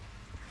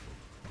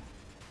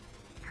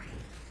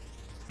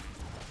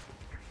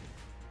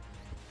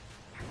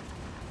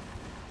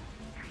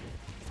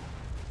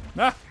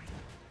 Ah.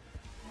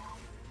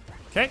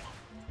 Okay.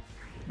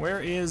 Where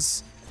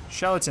is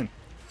Skeleton?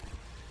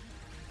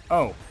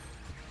 Oh.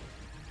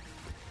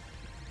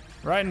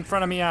 Right in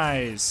front of me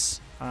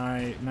eyes.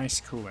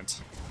 Nice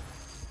coolant.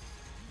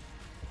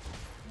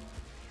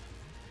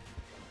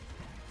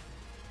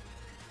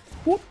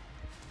 Whoop.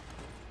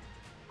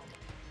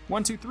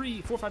 1, 2,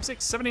 3, 4, 5,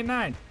 6, 7, 8,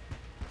 9.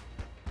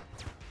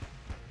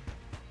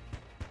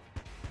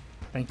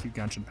 Thank you,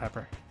 Gungeon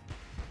Pepper.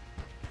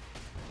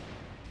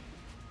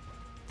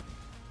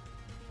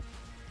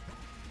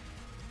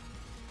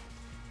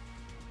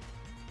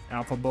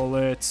 Alpha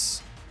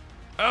bullets.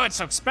 Oh, it's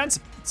so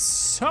expensive. It's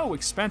so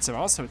expensive.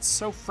 Also, it's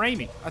so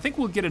framey. I think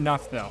we'll get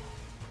enough, though.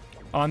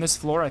 On this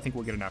floor, I think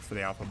we'll get enough for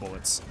the alpha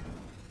bullets.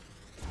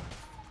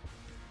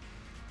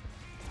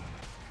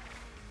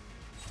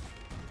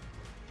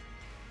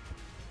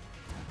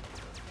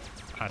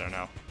 I don't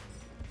know.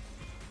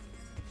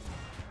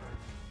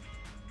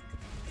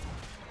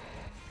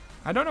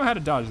 I don't know how to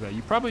dodge that.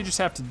 You probably just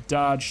have to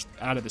dodge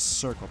out of the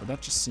circle, but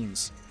that just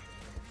seems...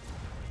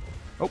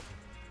 Oh.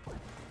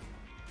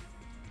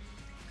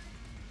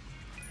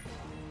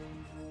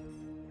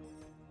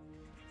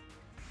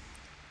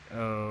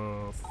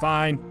 Oh,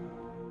 fine.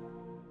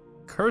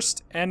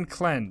 Cursed and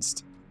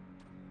cleansed.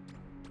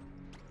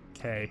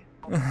 Okay.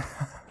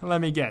 Let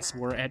me guess.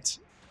 We're at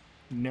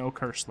no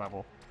curse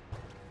level.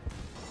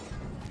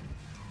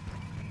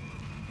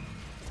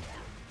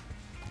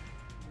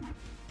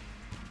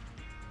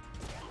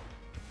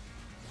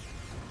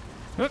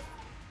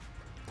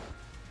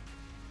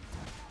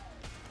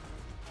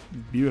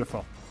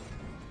 Beautiful.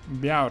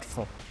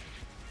 Beautiful.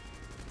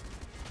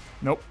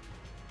 Nope.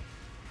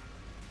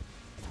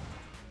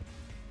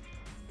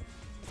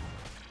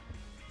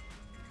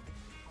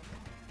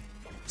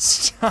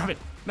 Stop it.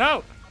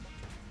 No!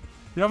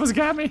 You almost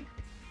got me.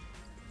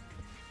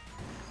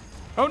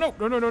 Oh no,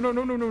 no, no, no, no,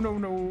 no, no, no, no,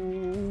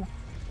 no.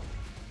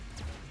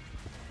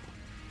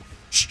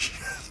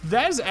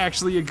 That is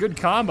actually a good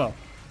combo.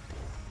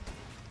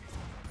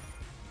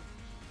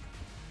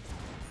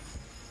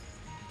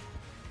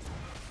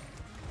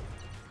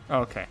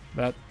 Okay,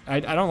 that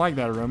I don't like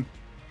that room.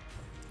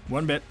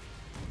 One bit.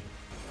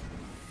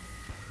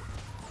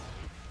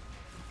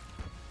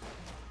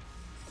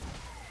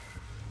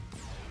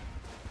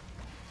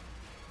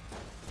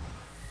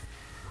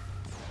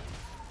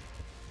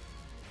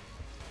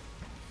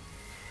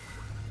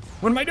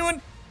 What am I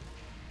doing?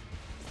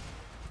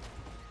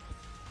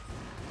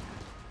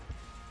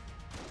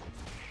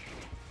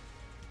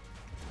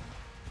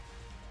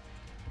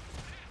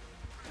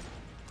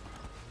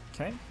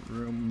 Okay,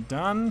 room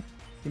done.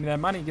 Give me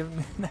that money, give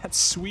me that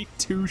sweet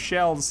 2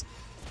 shells.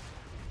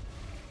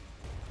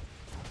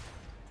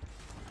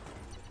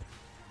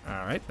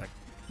 Alright, that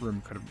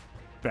room could have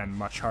been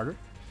much harder.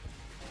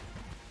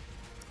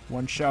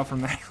 1 shell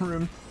from that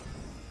room.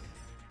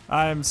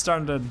 I'm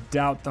starting to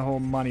doubt the whole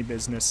money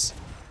business.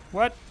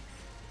 What?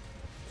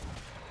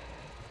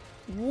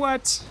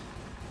 What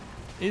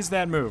is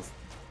that move?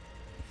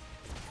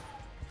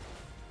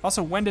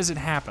 Also, when does it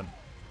happen?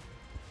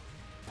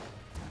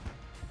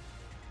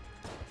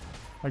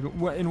 Like,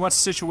 in what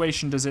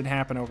situation does it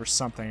happen over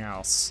something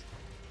else?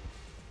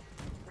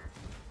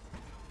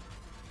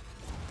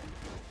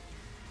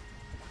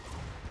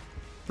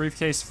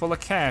 Briefcase full of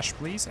cash,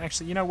 please.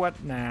 Actually, you know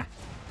what? Nah.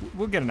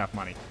 We'll get enough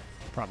money.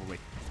 Probably.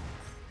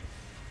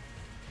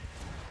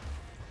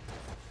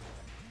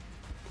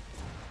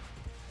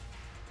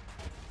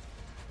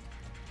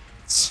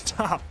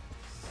 Stop.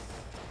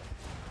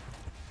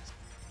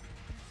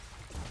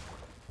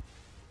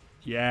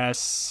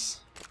 Yes.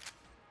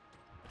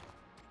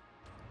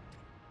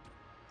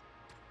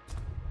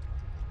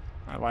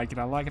 I like it,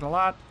 I like it a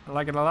lot. I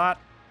like it a lot.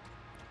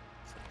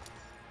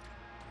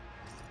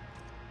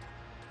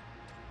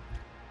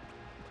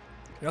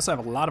 We also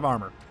have a lot of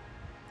armor.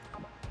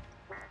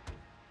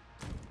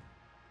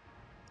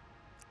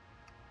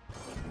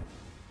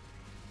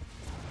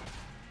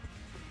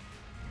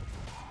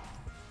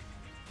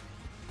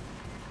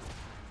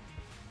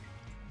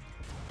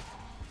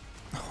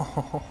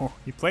 Oh,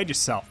 you played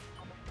yourself.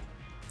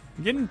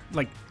 You're getting,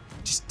 like,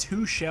 just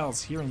 2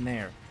 shells here and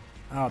there.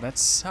 Oh, that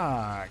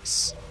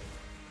sucks.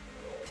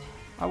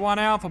 I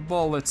want alpha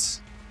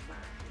bullets.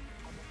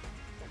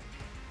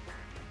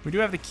 We do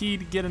have the key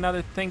to get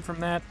another thing from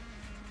that.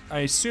 I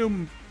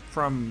assume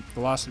from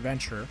the Lost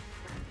Adventurer.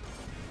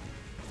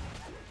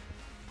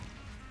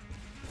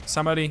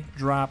 Somebody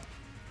drop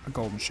a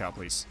golden shell,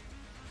 please.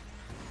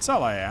 That's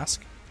all I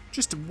ask.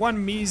 Just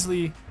 1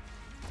 measly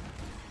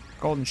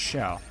golden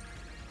shell.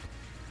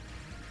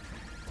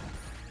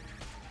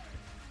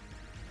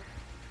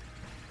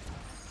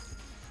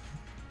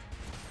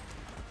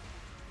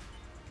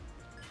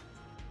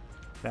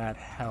 That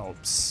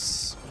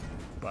helps.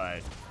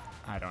 but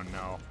I don't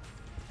know.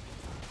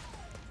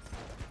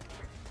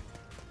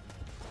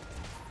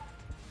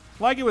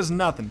 Like it was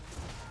nothing.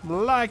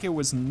 Like it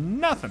was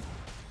nothing.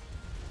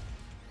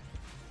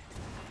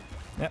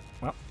 Yep,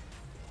 well.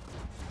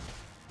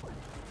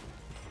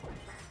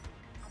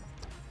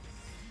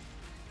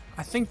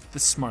 I think the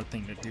smart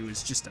thing to do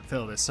is just to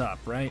fill this up,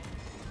 right?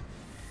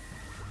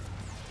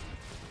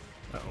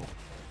 Uh-oh.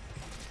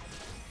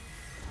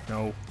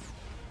 No.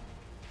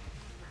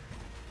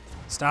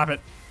 Stop it.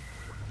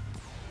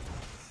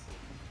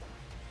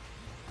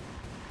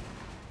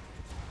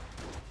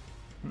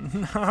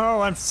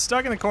 No, I'm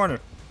stuck in the corner.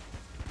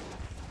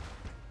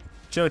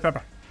 Chili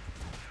pepper.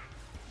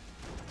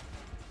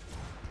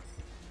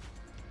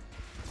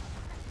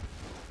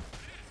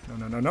 No,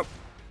 no, no, no.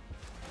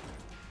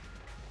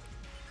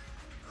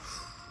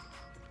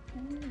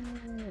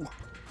 Ooh.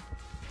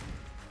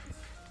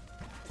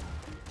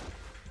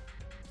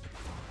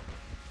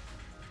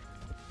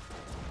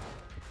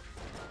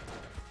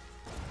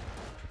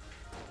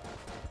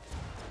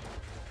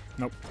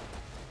 Nope.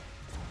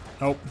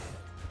 Nope.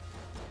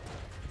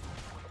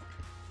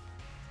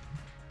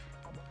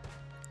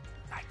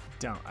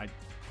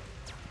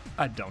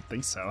 I don't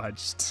think so. I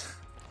just...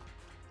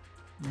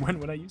 When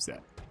would I use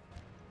that?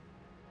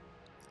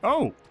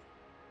 Oh!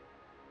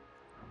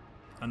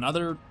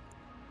 Another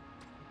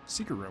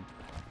secret room.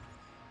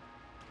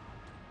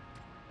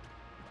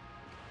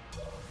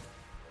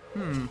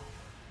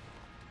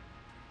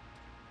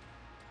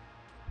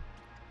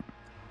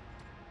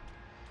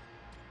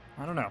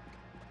 I don't know.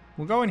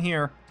 We'll go in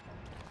here.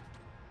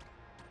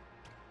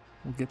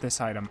 We'll get this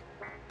item.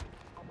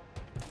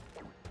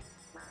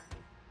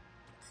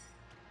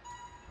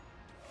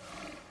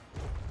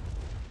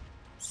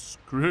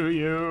 Screw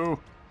you.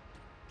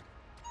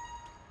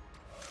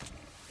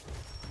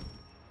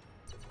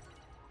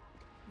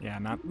 Yeah,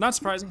 not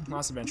surprising.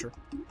 Lost adventure.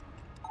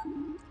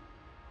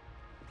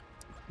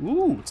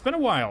 Ooh, it's been a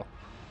while.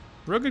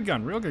 Real good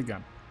gun, real good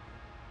gun.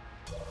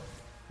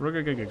 Real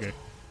good, good, good, good.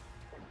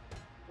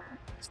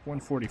 It's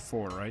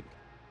 144, right?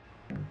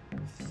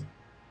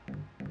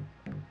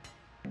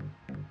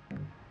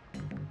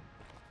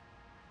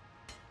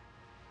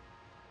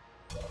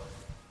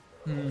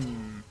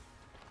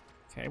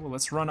 Okay, well,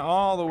 let's run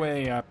all the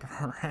way up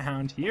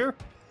around here.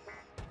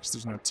 Because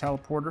there's no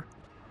teleporter.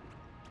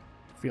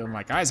 Feeling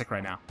like Isaac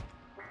right now.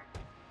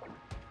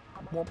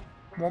 Whoop,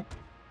 whoop,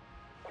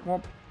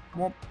 whoop,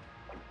 whoop.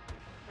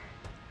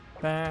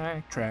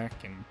 Backtrack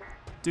and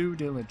due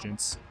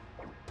diligence.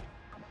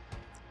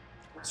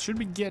 Should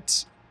we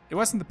get... It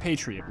wasn't the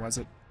Patriot, was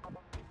it?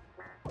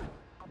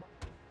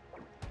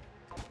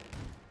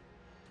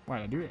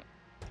 Why'd I do it?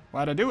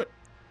 Why'd I do it?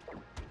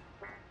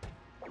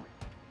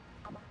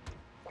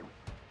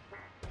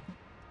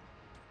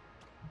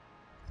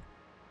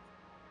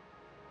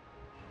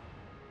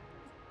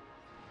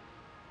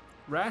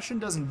 Ration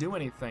doesn't do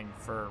anything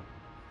for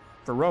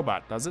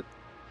robot, does it?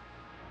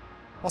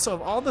 Also,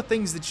 of all the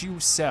things that you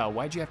sell,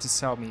 why'd you have to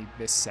sell me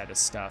this set of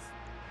stuff?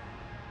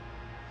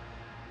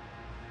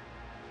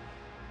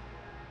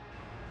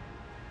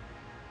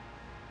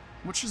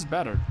 Which is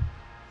better?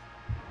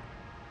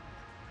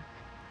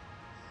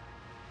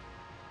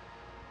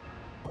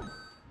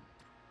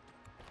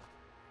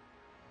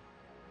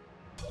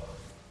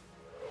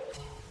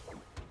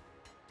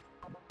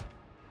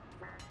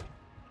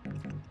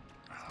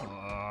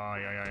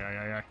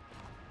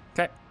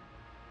 Okay.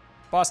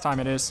 Boss time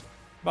it is.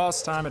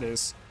 Boss time it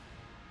is.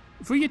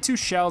 If we get 2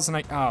 shells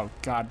and oh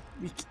god.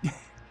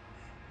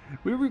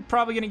 We were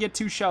probably gonna get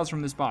 2 shells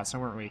from this boss,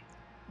 weren't we?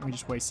 We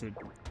just wasted...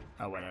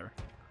 Oh, whatever.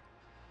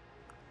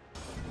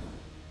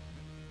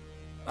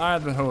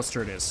 The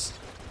holster it is.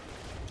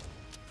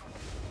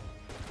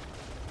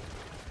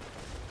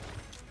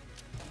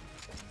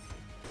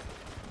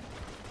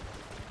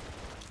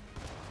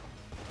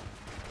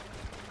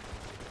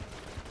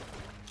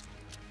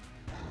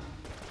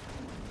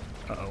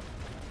 Uh-oh.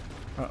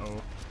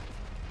 Uh-oh.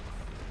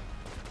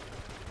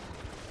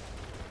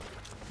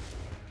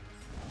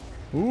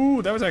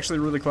 Ooh, that was actually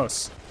really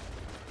close.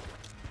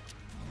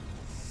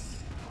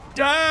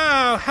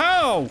 Oh,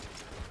 how?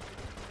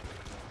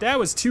 That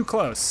was too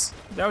close.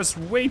 That was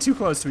way too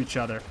close to each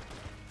other.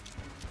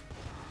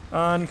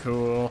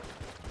 Uncool.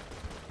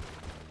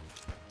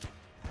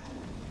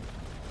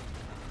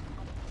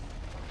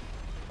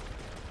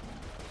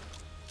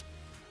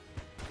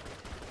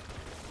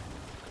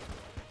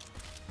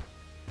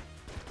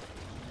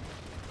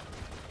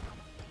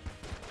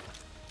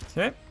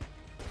 Okay.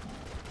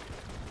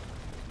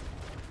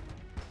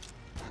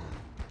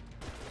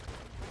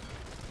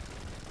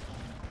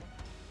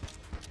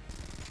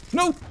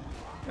 No!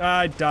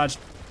 I dodged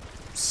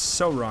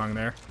so wrong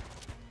there.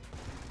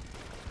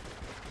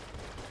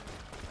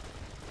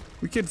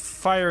 We could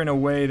fire in a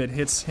way that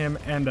hits him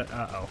and...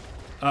 uh-oh.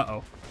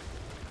 Uh-oh.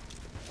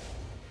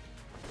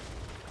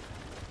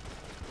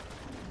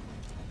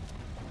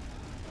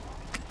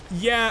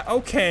 Yeah,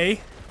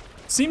 okay.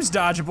 Seems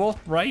dodgeable,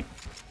 right?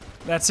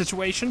 That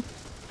situation.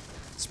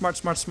 Smart,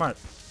 smart, smart.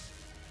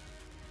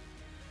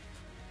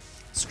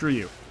 Screw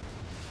you.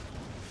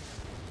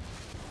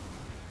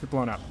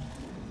 blown up.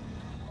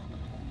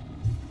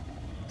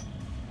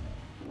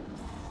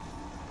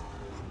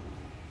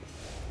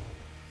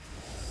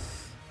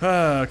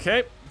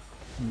 Okay.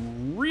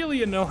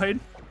 Really annoyed.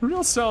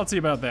 Real salty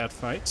about that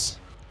fight.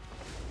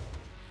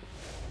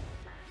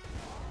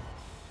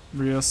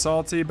 Real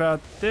salty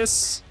about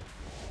this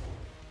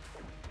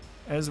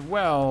as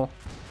well.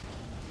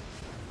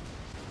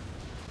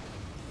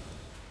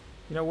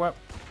 You know what?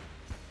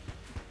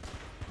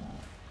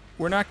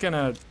 We're not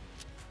gonna...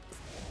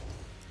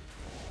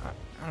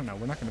 I don't know,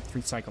 we're not gonna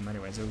 3-cycle them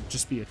anyways. It'll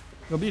just be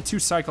it'll be a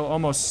 2-cycle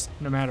almost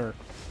no matter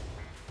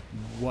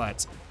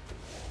what.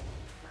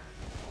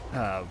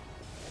 Oh.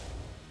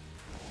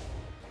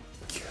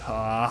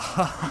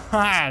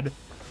 God.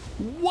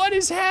 What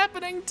is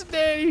happening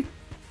today?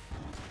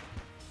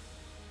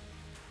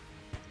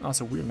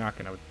 Also, we're not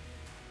gonna...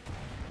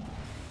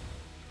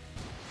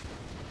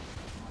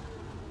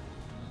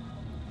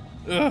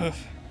 Ugh.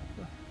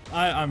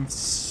 I'm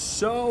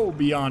so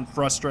beyond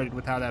frustrated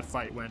with how that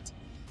fight went.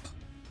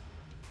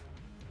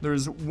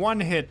 There's one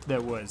hit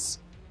that was...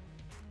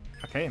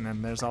 Okay, and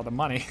then there's all the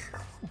money.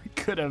 we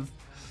could have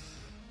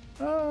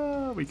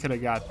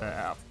got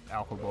the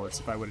alpha bullets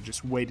if I would have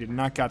just waited and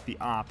not got the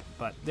op.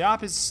 But the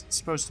op is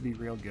supposed to be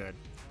real good.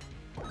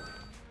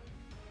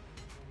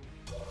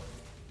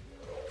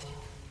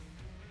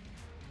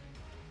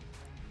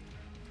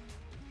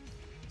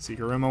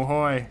 Seekerim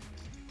ahoy.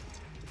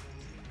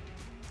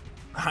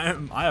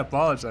 I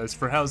apologize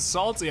for how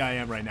salty I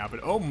am right now, but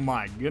oh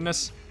my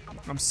goodness,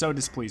 I'm so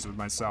displeased with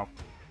myself.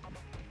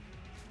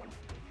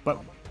 But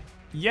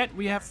yet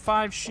we have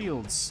 5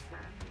 shields.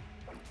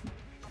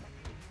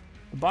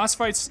 The boss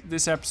fights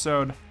this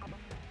episode,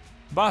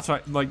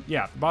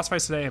 the boss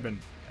fights today have been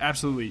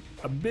absolutely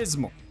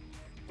abysmal.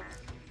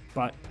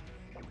 But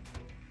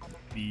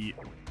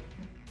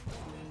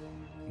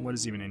what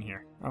is even in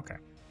here? Okay.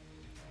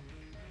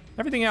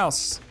 Everything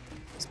else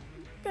has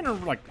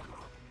been like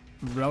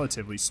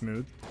relatively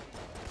smooth,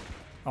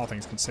 all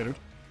things considered.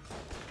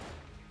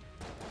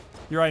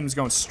 Your item's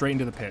going straight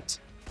into the pit.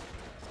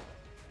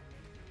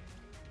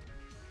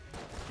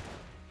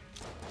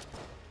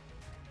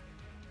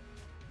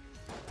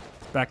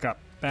 Back up,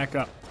 back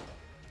up.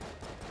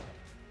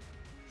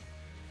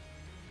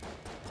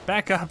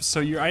 Back up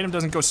so your item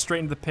doesn't go straight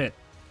into the pit.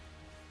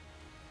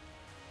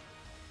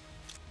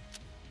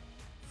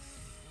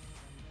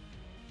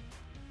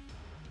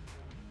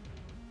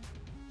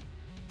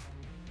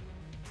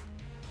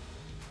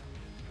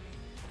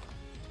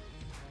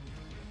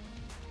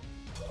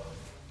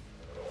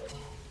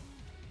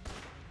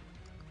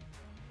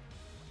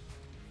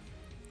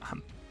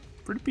 I'm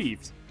pretty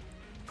peeved.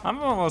 I'm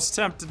almost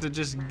tempted to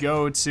just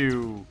go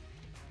to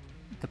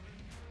the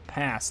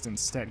past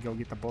instead. Go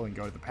get the bull and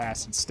go to the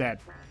past instead.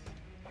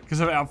 Because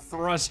of how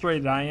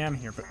frustrated I am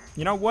here. But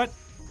you know what?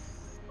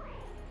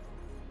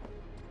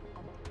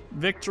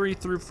 Victory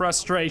through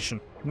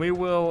frustration. We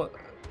will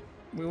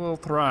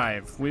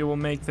thrive. We will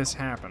make this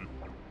happen.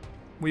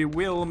 We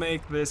will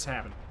make this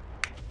happen.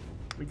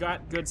 We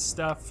got good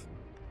stuff.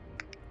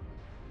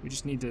 We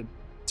just need to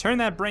turn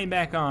that brain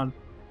back on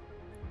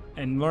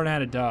and learn how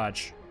to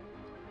dodge.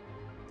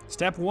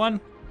 Step 1,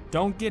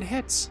 don't get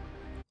hit.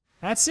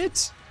 That's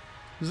it.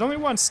 There's only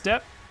one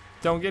step.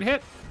 Don't get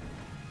hit.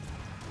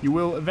 You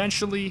will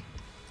eventually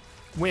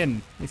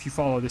win if you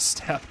follow this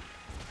step.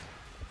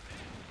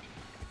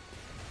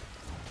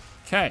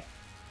 Okay.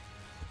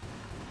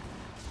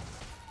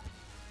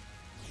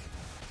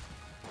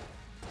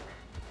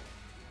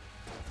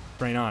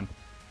 Brain on.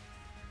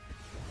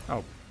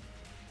 Oh.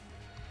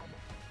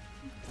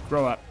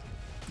 Grow up.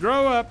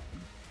 Grow up!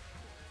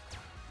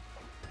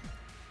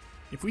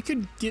 If we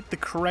could get the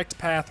correct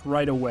path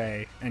right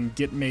away and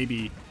get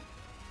maybe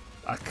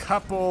a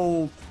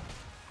couple...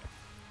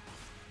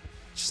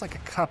 Just like a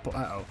couple...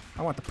 Uh-oh.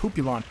 I want the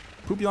Poopulon.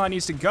 Poopulon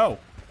needs to go.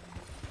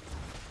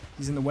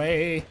 He's in the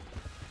way.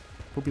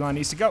 Poopulon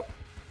needs to go.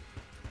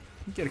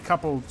 Get a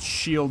couple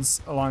shields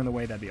along the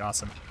way, that'd be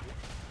awesome.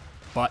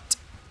 But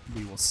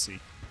we will see.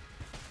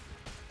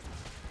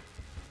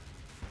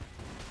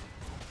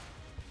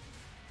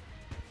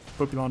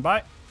 Poopulon,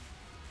 bye.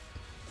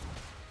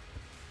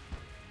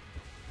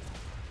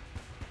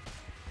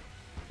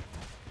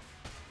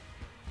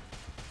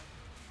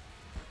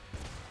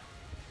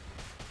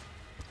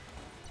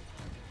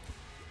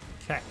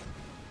 Okay.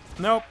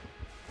 Nope.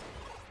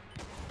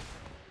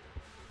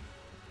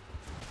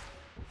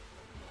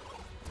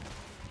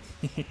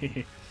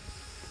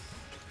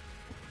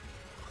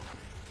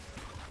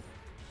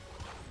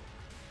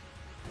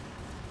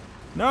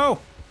 No!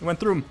 It went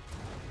through him.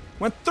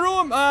 Went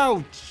through him!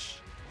 Ouch!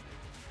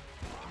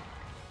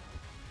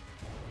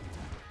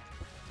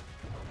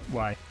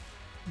 Why?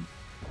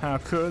 How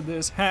could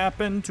this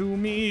happen to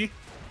me?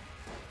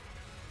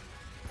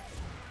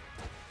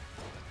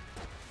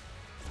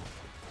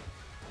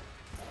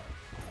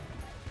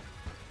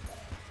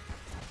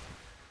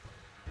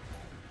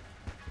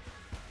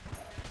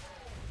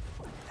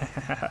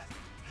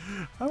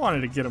 I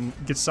wanted to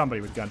get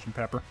somebody with Gungeon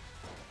Pepper.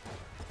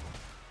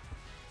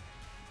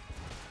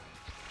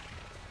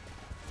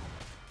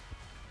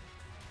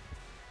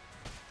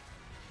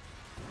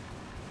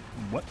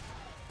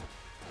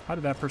 How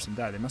did that person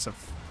die? They must have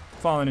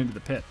fallen into the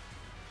pit.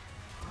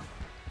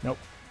 Nope.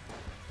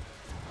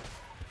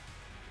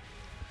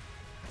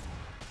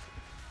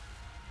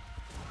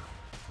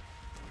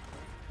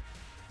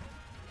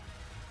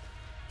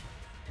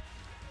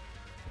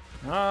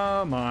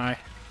 Oh my.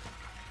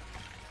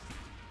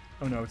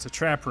 Oh no, it's a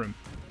trap room.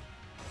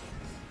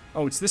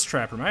 Oh, it's this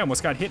trap room. I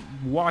almost got hit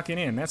walking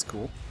in. That's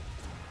cool.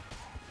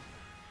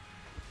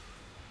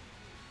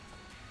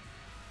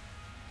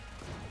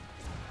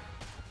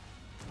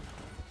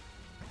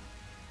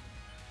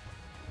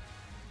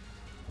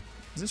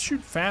 Does this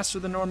shoot faster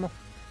than normal?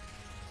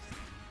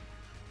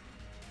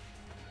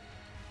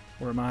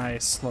 Or am I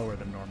slower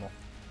than normal?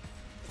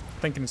 I'm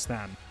thinking it's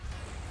that.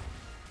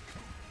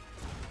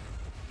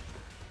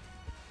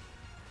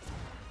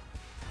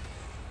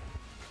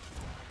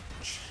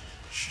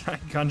 Should I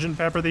Gungeon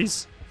pepper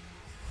these?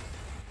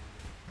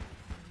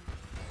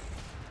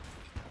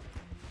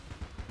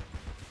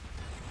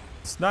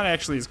 It's not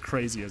actually as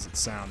crazy as it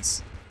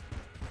sounds.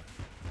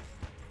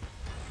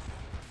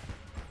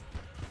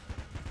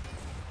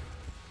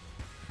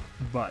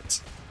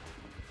 But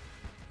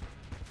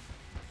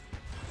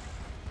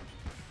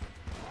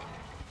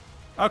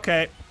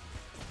okay,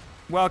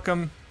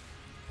 welcome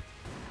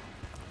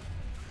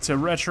to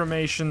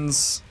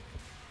Retromation's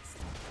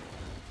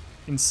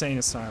Insane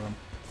Asylum.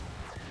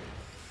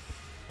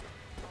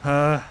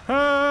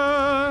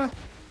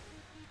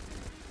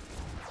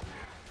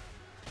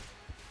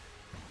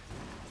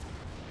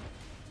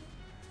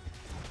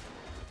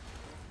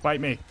 Bite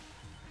me.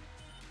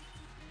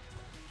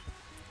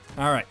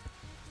 All right.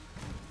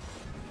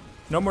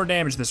 No more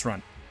damage this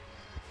run.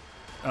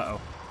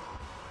 Uh-oh.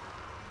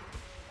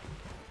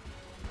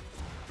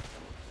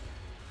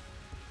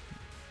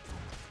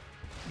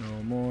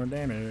 No more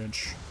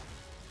damage.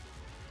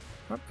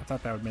 Oh, I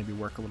thought that would maybe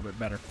work a little bit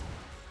better.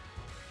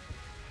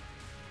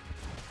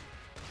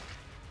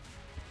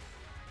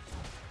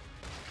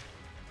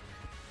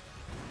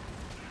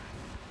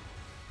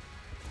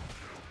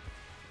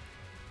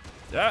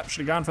 Yeah, should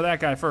have gone for that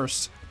guy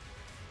first.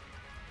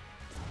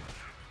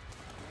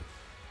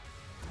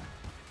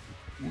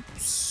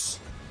 Oops.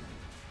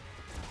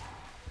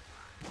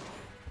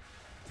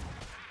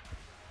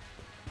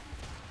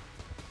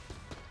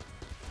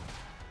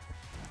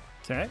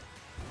 Okay.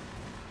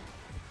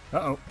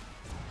 Uh-oh.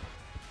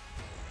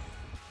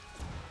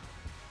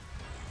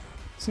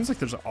 Seems like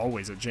there's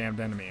always a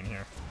jammed enemy in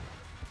here.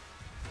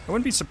 I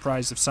wouldn't be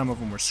surprised if some of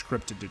them were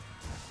scripted to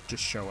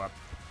just show up.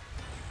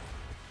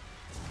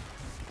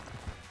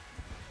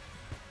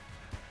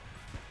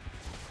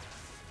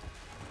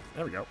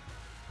 There we go.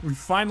 We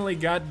finally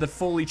got the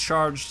fully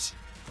charged...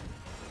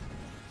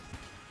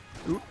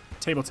 Ooh,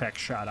 table tech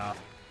shot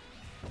off.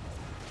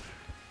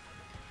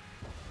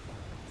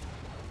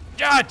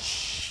 God,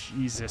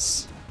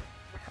 Jesus.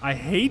 I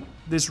hate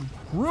this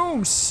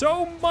room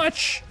so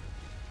much.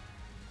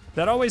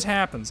 That always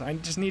happens. I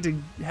just need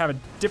to have a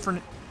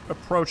different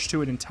approach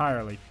to it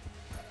entirely.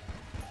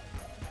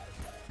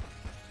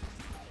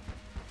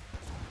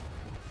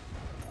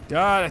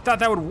 God, I thought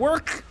that would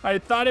work. I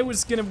thought it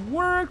was gonna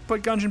work,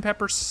 but Gungeon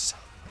Pepper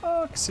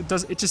sucks.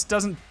 It just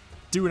doesn't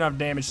do enough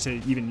damage to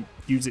even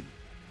use it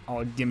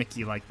all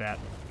gimmicky like that.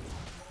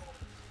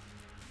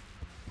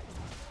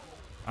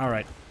 All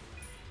right.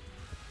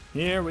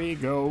 Here we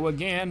go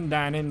again,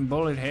 down in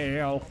bullet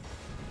hell.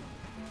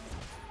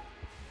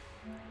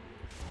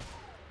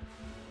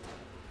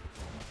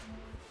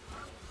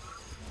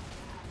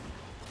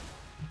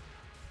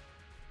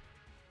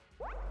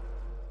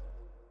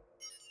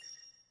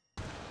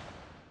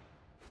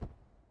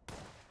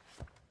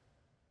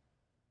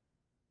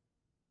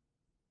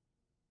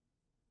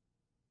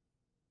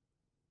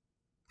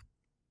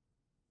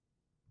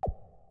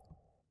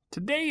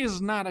 Today is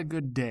not a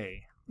good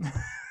day.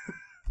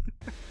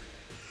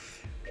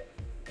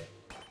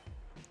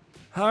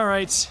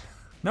 Alright,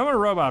 no more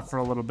robot for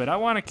a little bit. I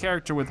want a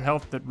character with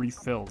health that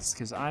refills,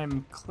 because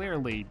I'm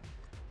clearly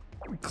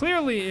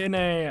in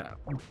a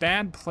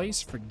bad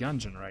place for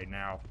Gungeon right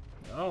now.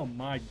 Oh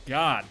my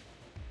god.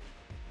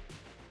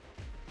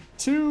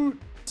 Two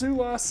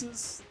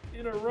losses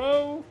in a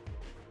row.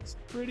 It's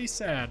pretty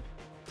sad.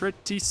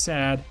 Pretty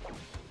sad.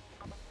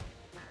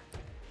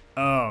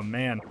 Oh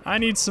man, I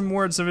need some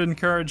words of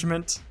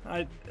encouragement.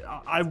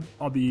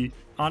 I'll be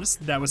honest.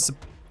 I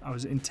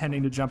was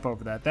intending to jump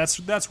over that.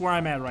 That's where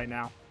I'm at right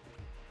now.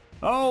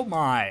 Oh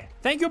my!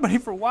 Thank you everybody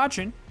for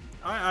watching.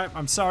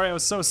 I'm sorry I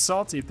was so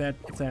salty. If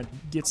that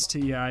gets to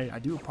you, I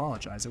do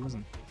apologize. It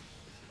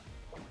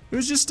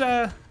was just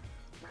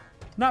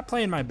not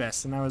playing my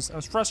best, and I was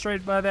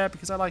frustrated by that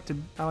because I like to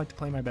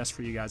play my best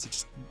for you guys. It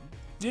just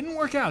didn't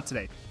work out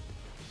today.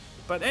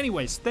 But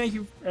anyways, thank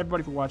you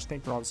everybody for watching.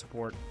 Thank you for all the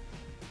support.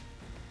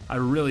 I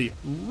really,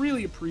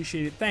 really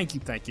appreciate it. Thank you,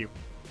 thank you.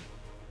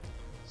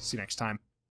 See you next time.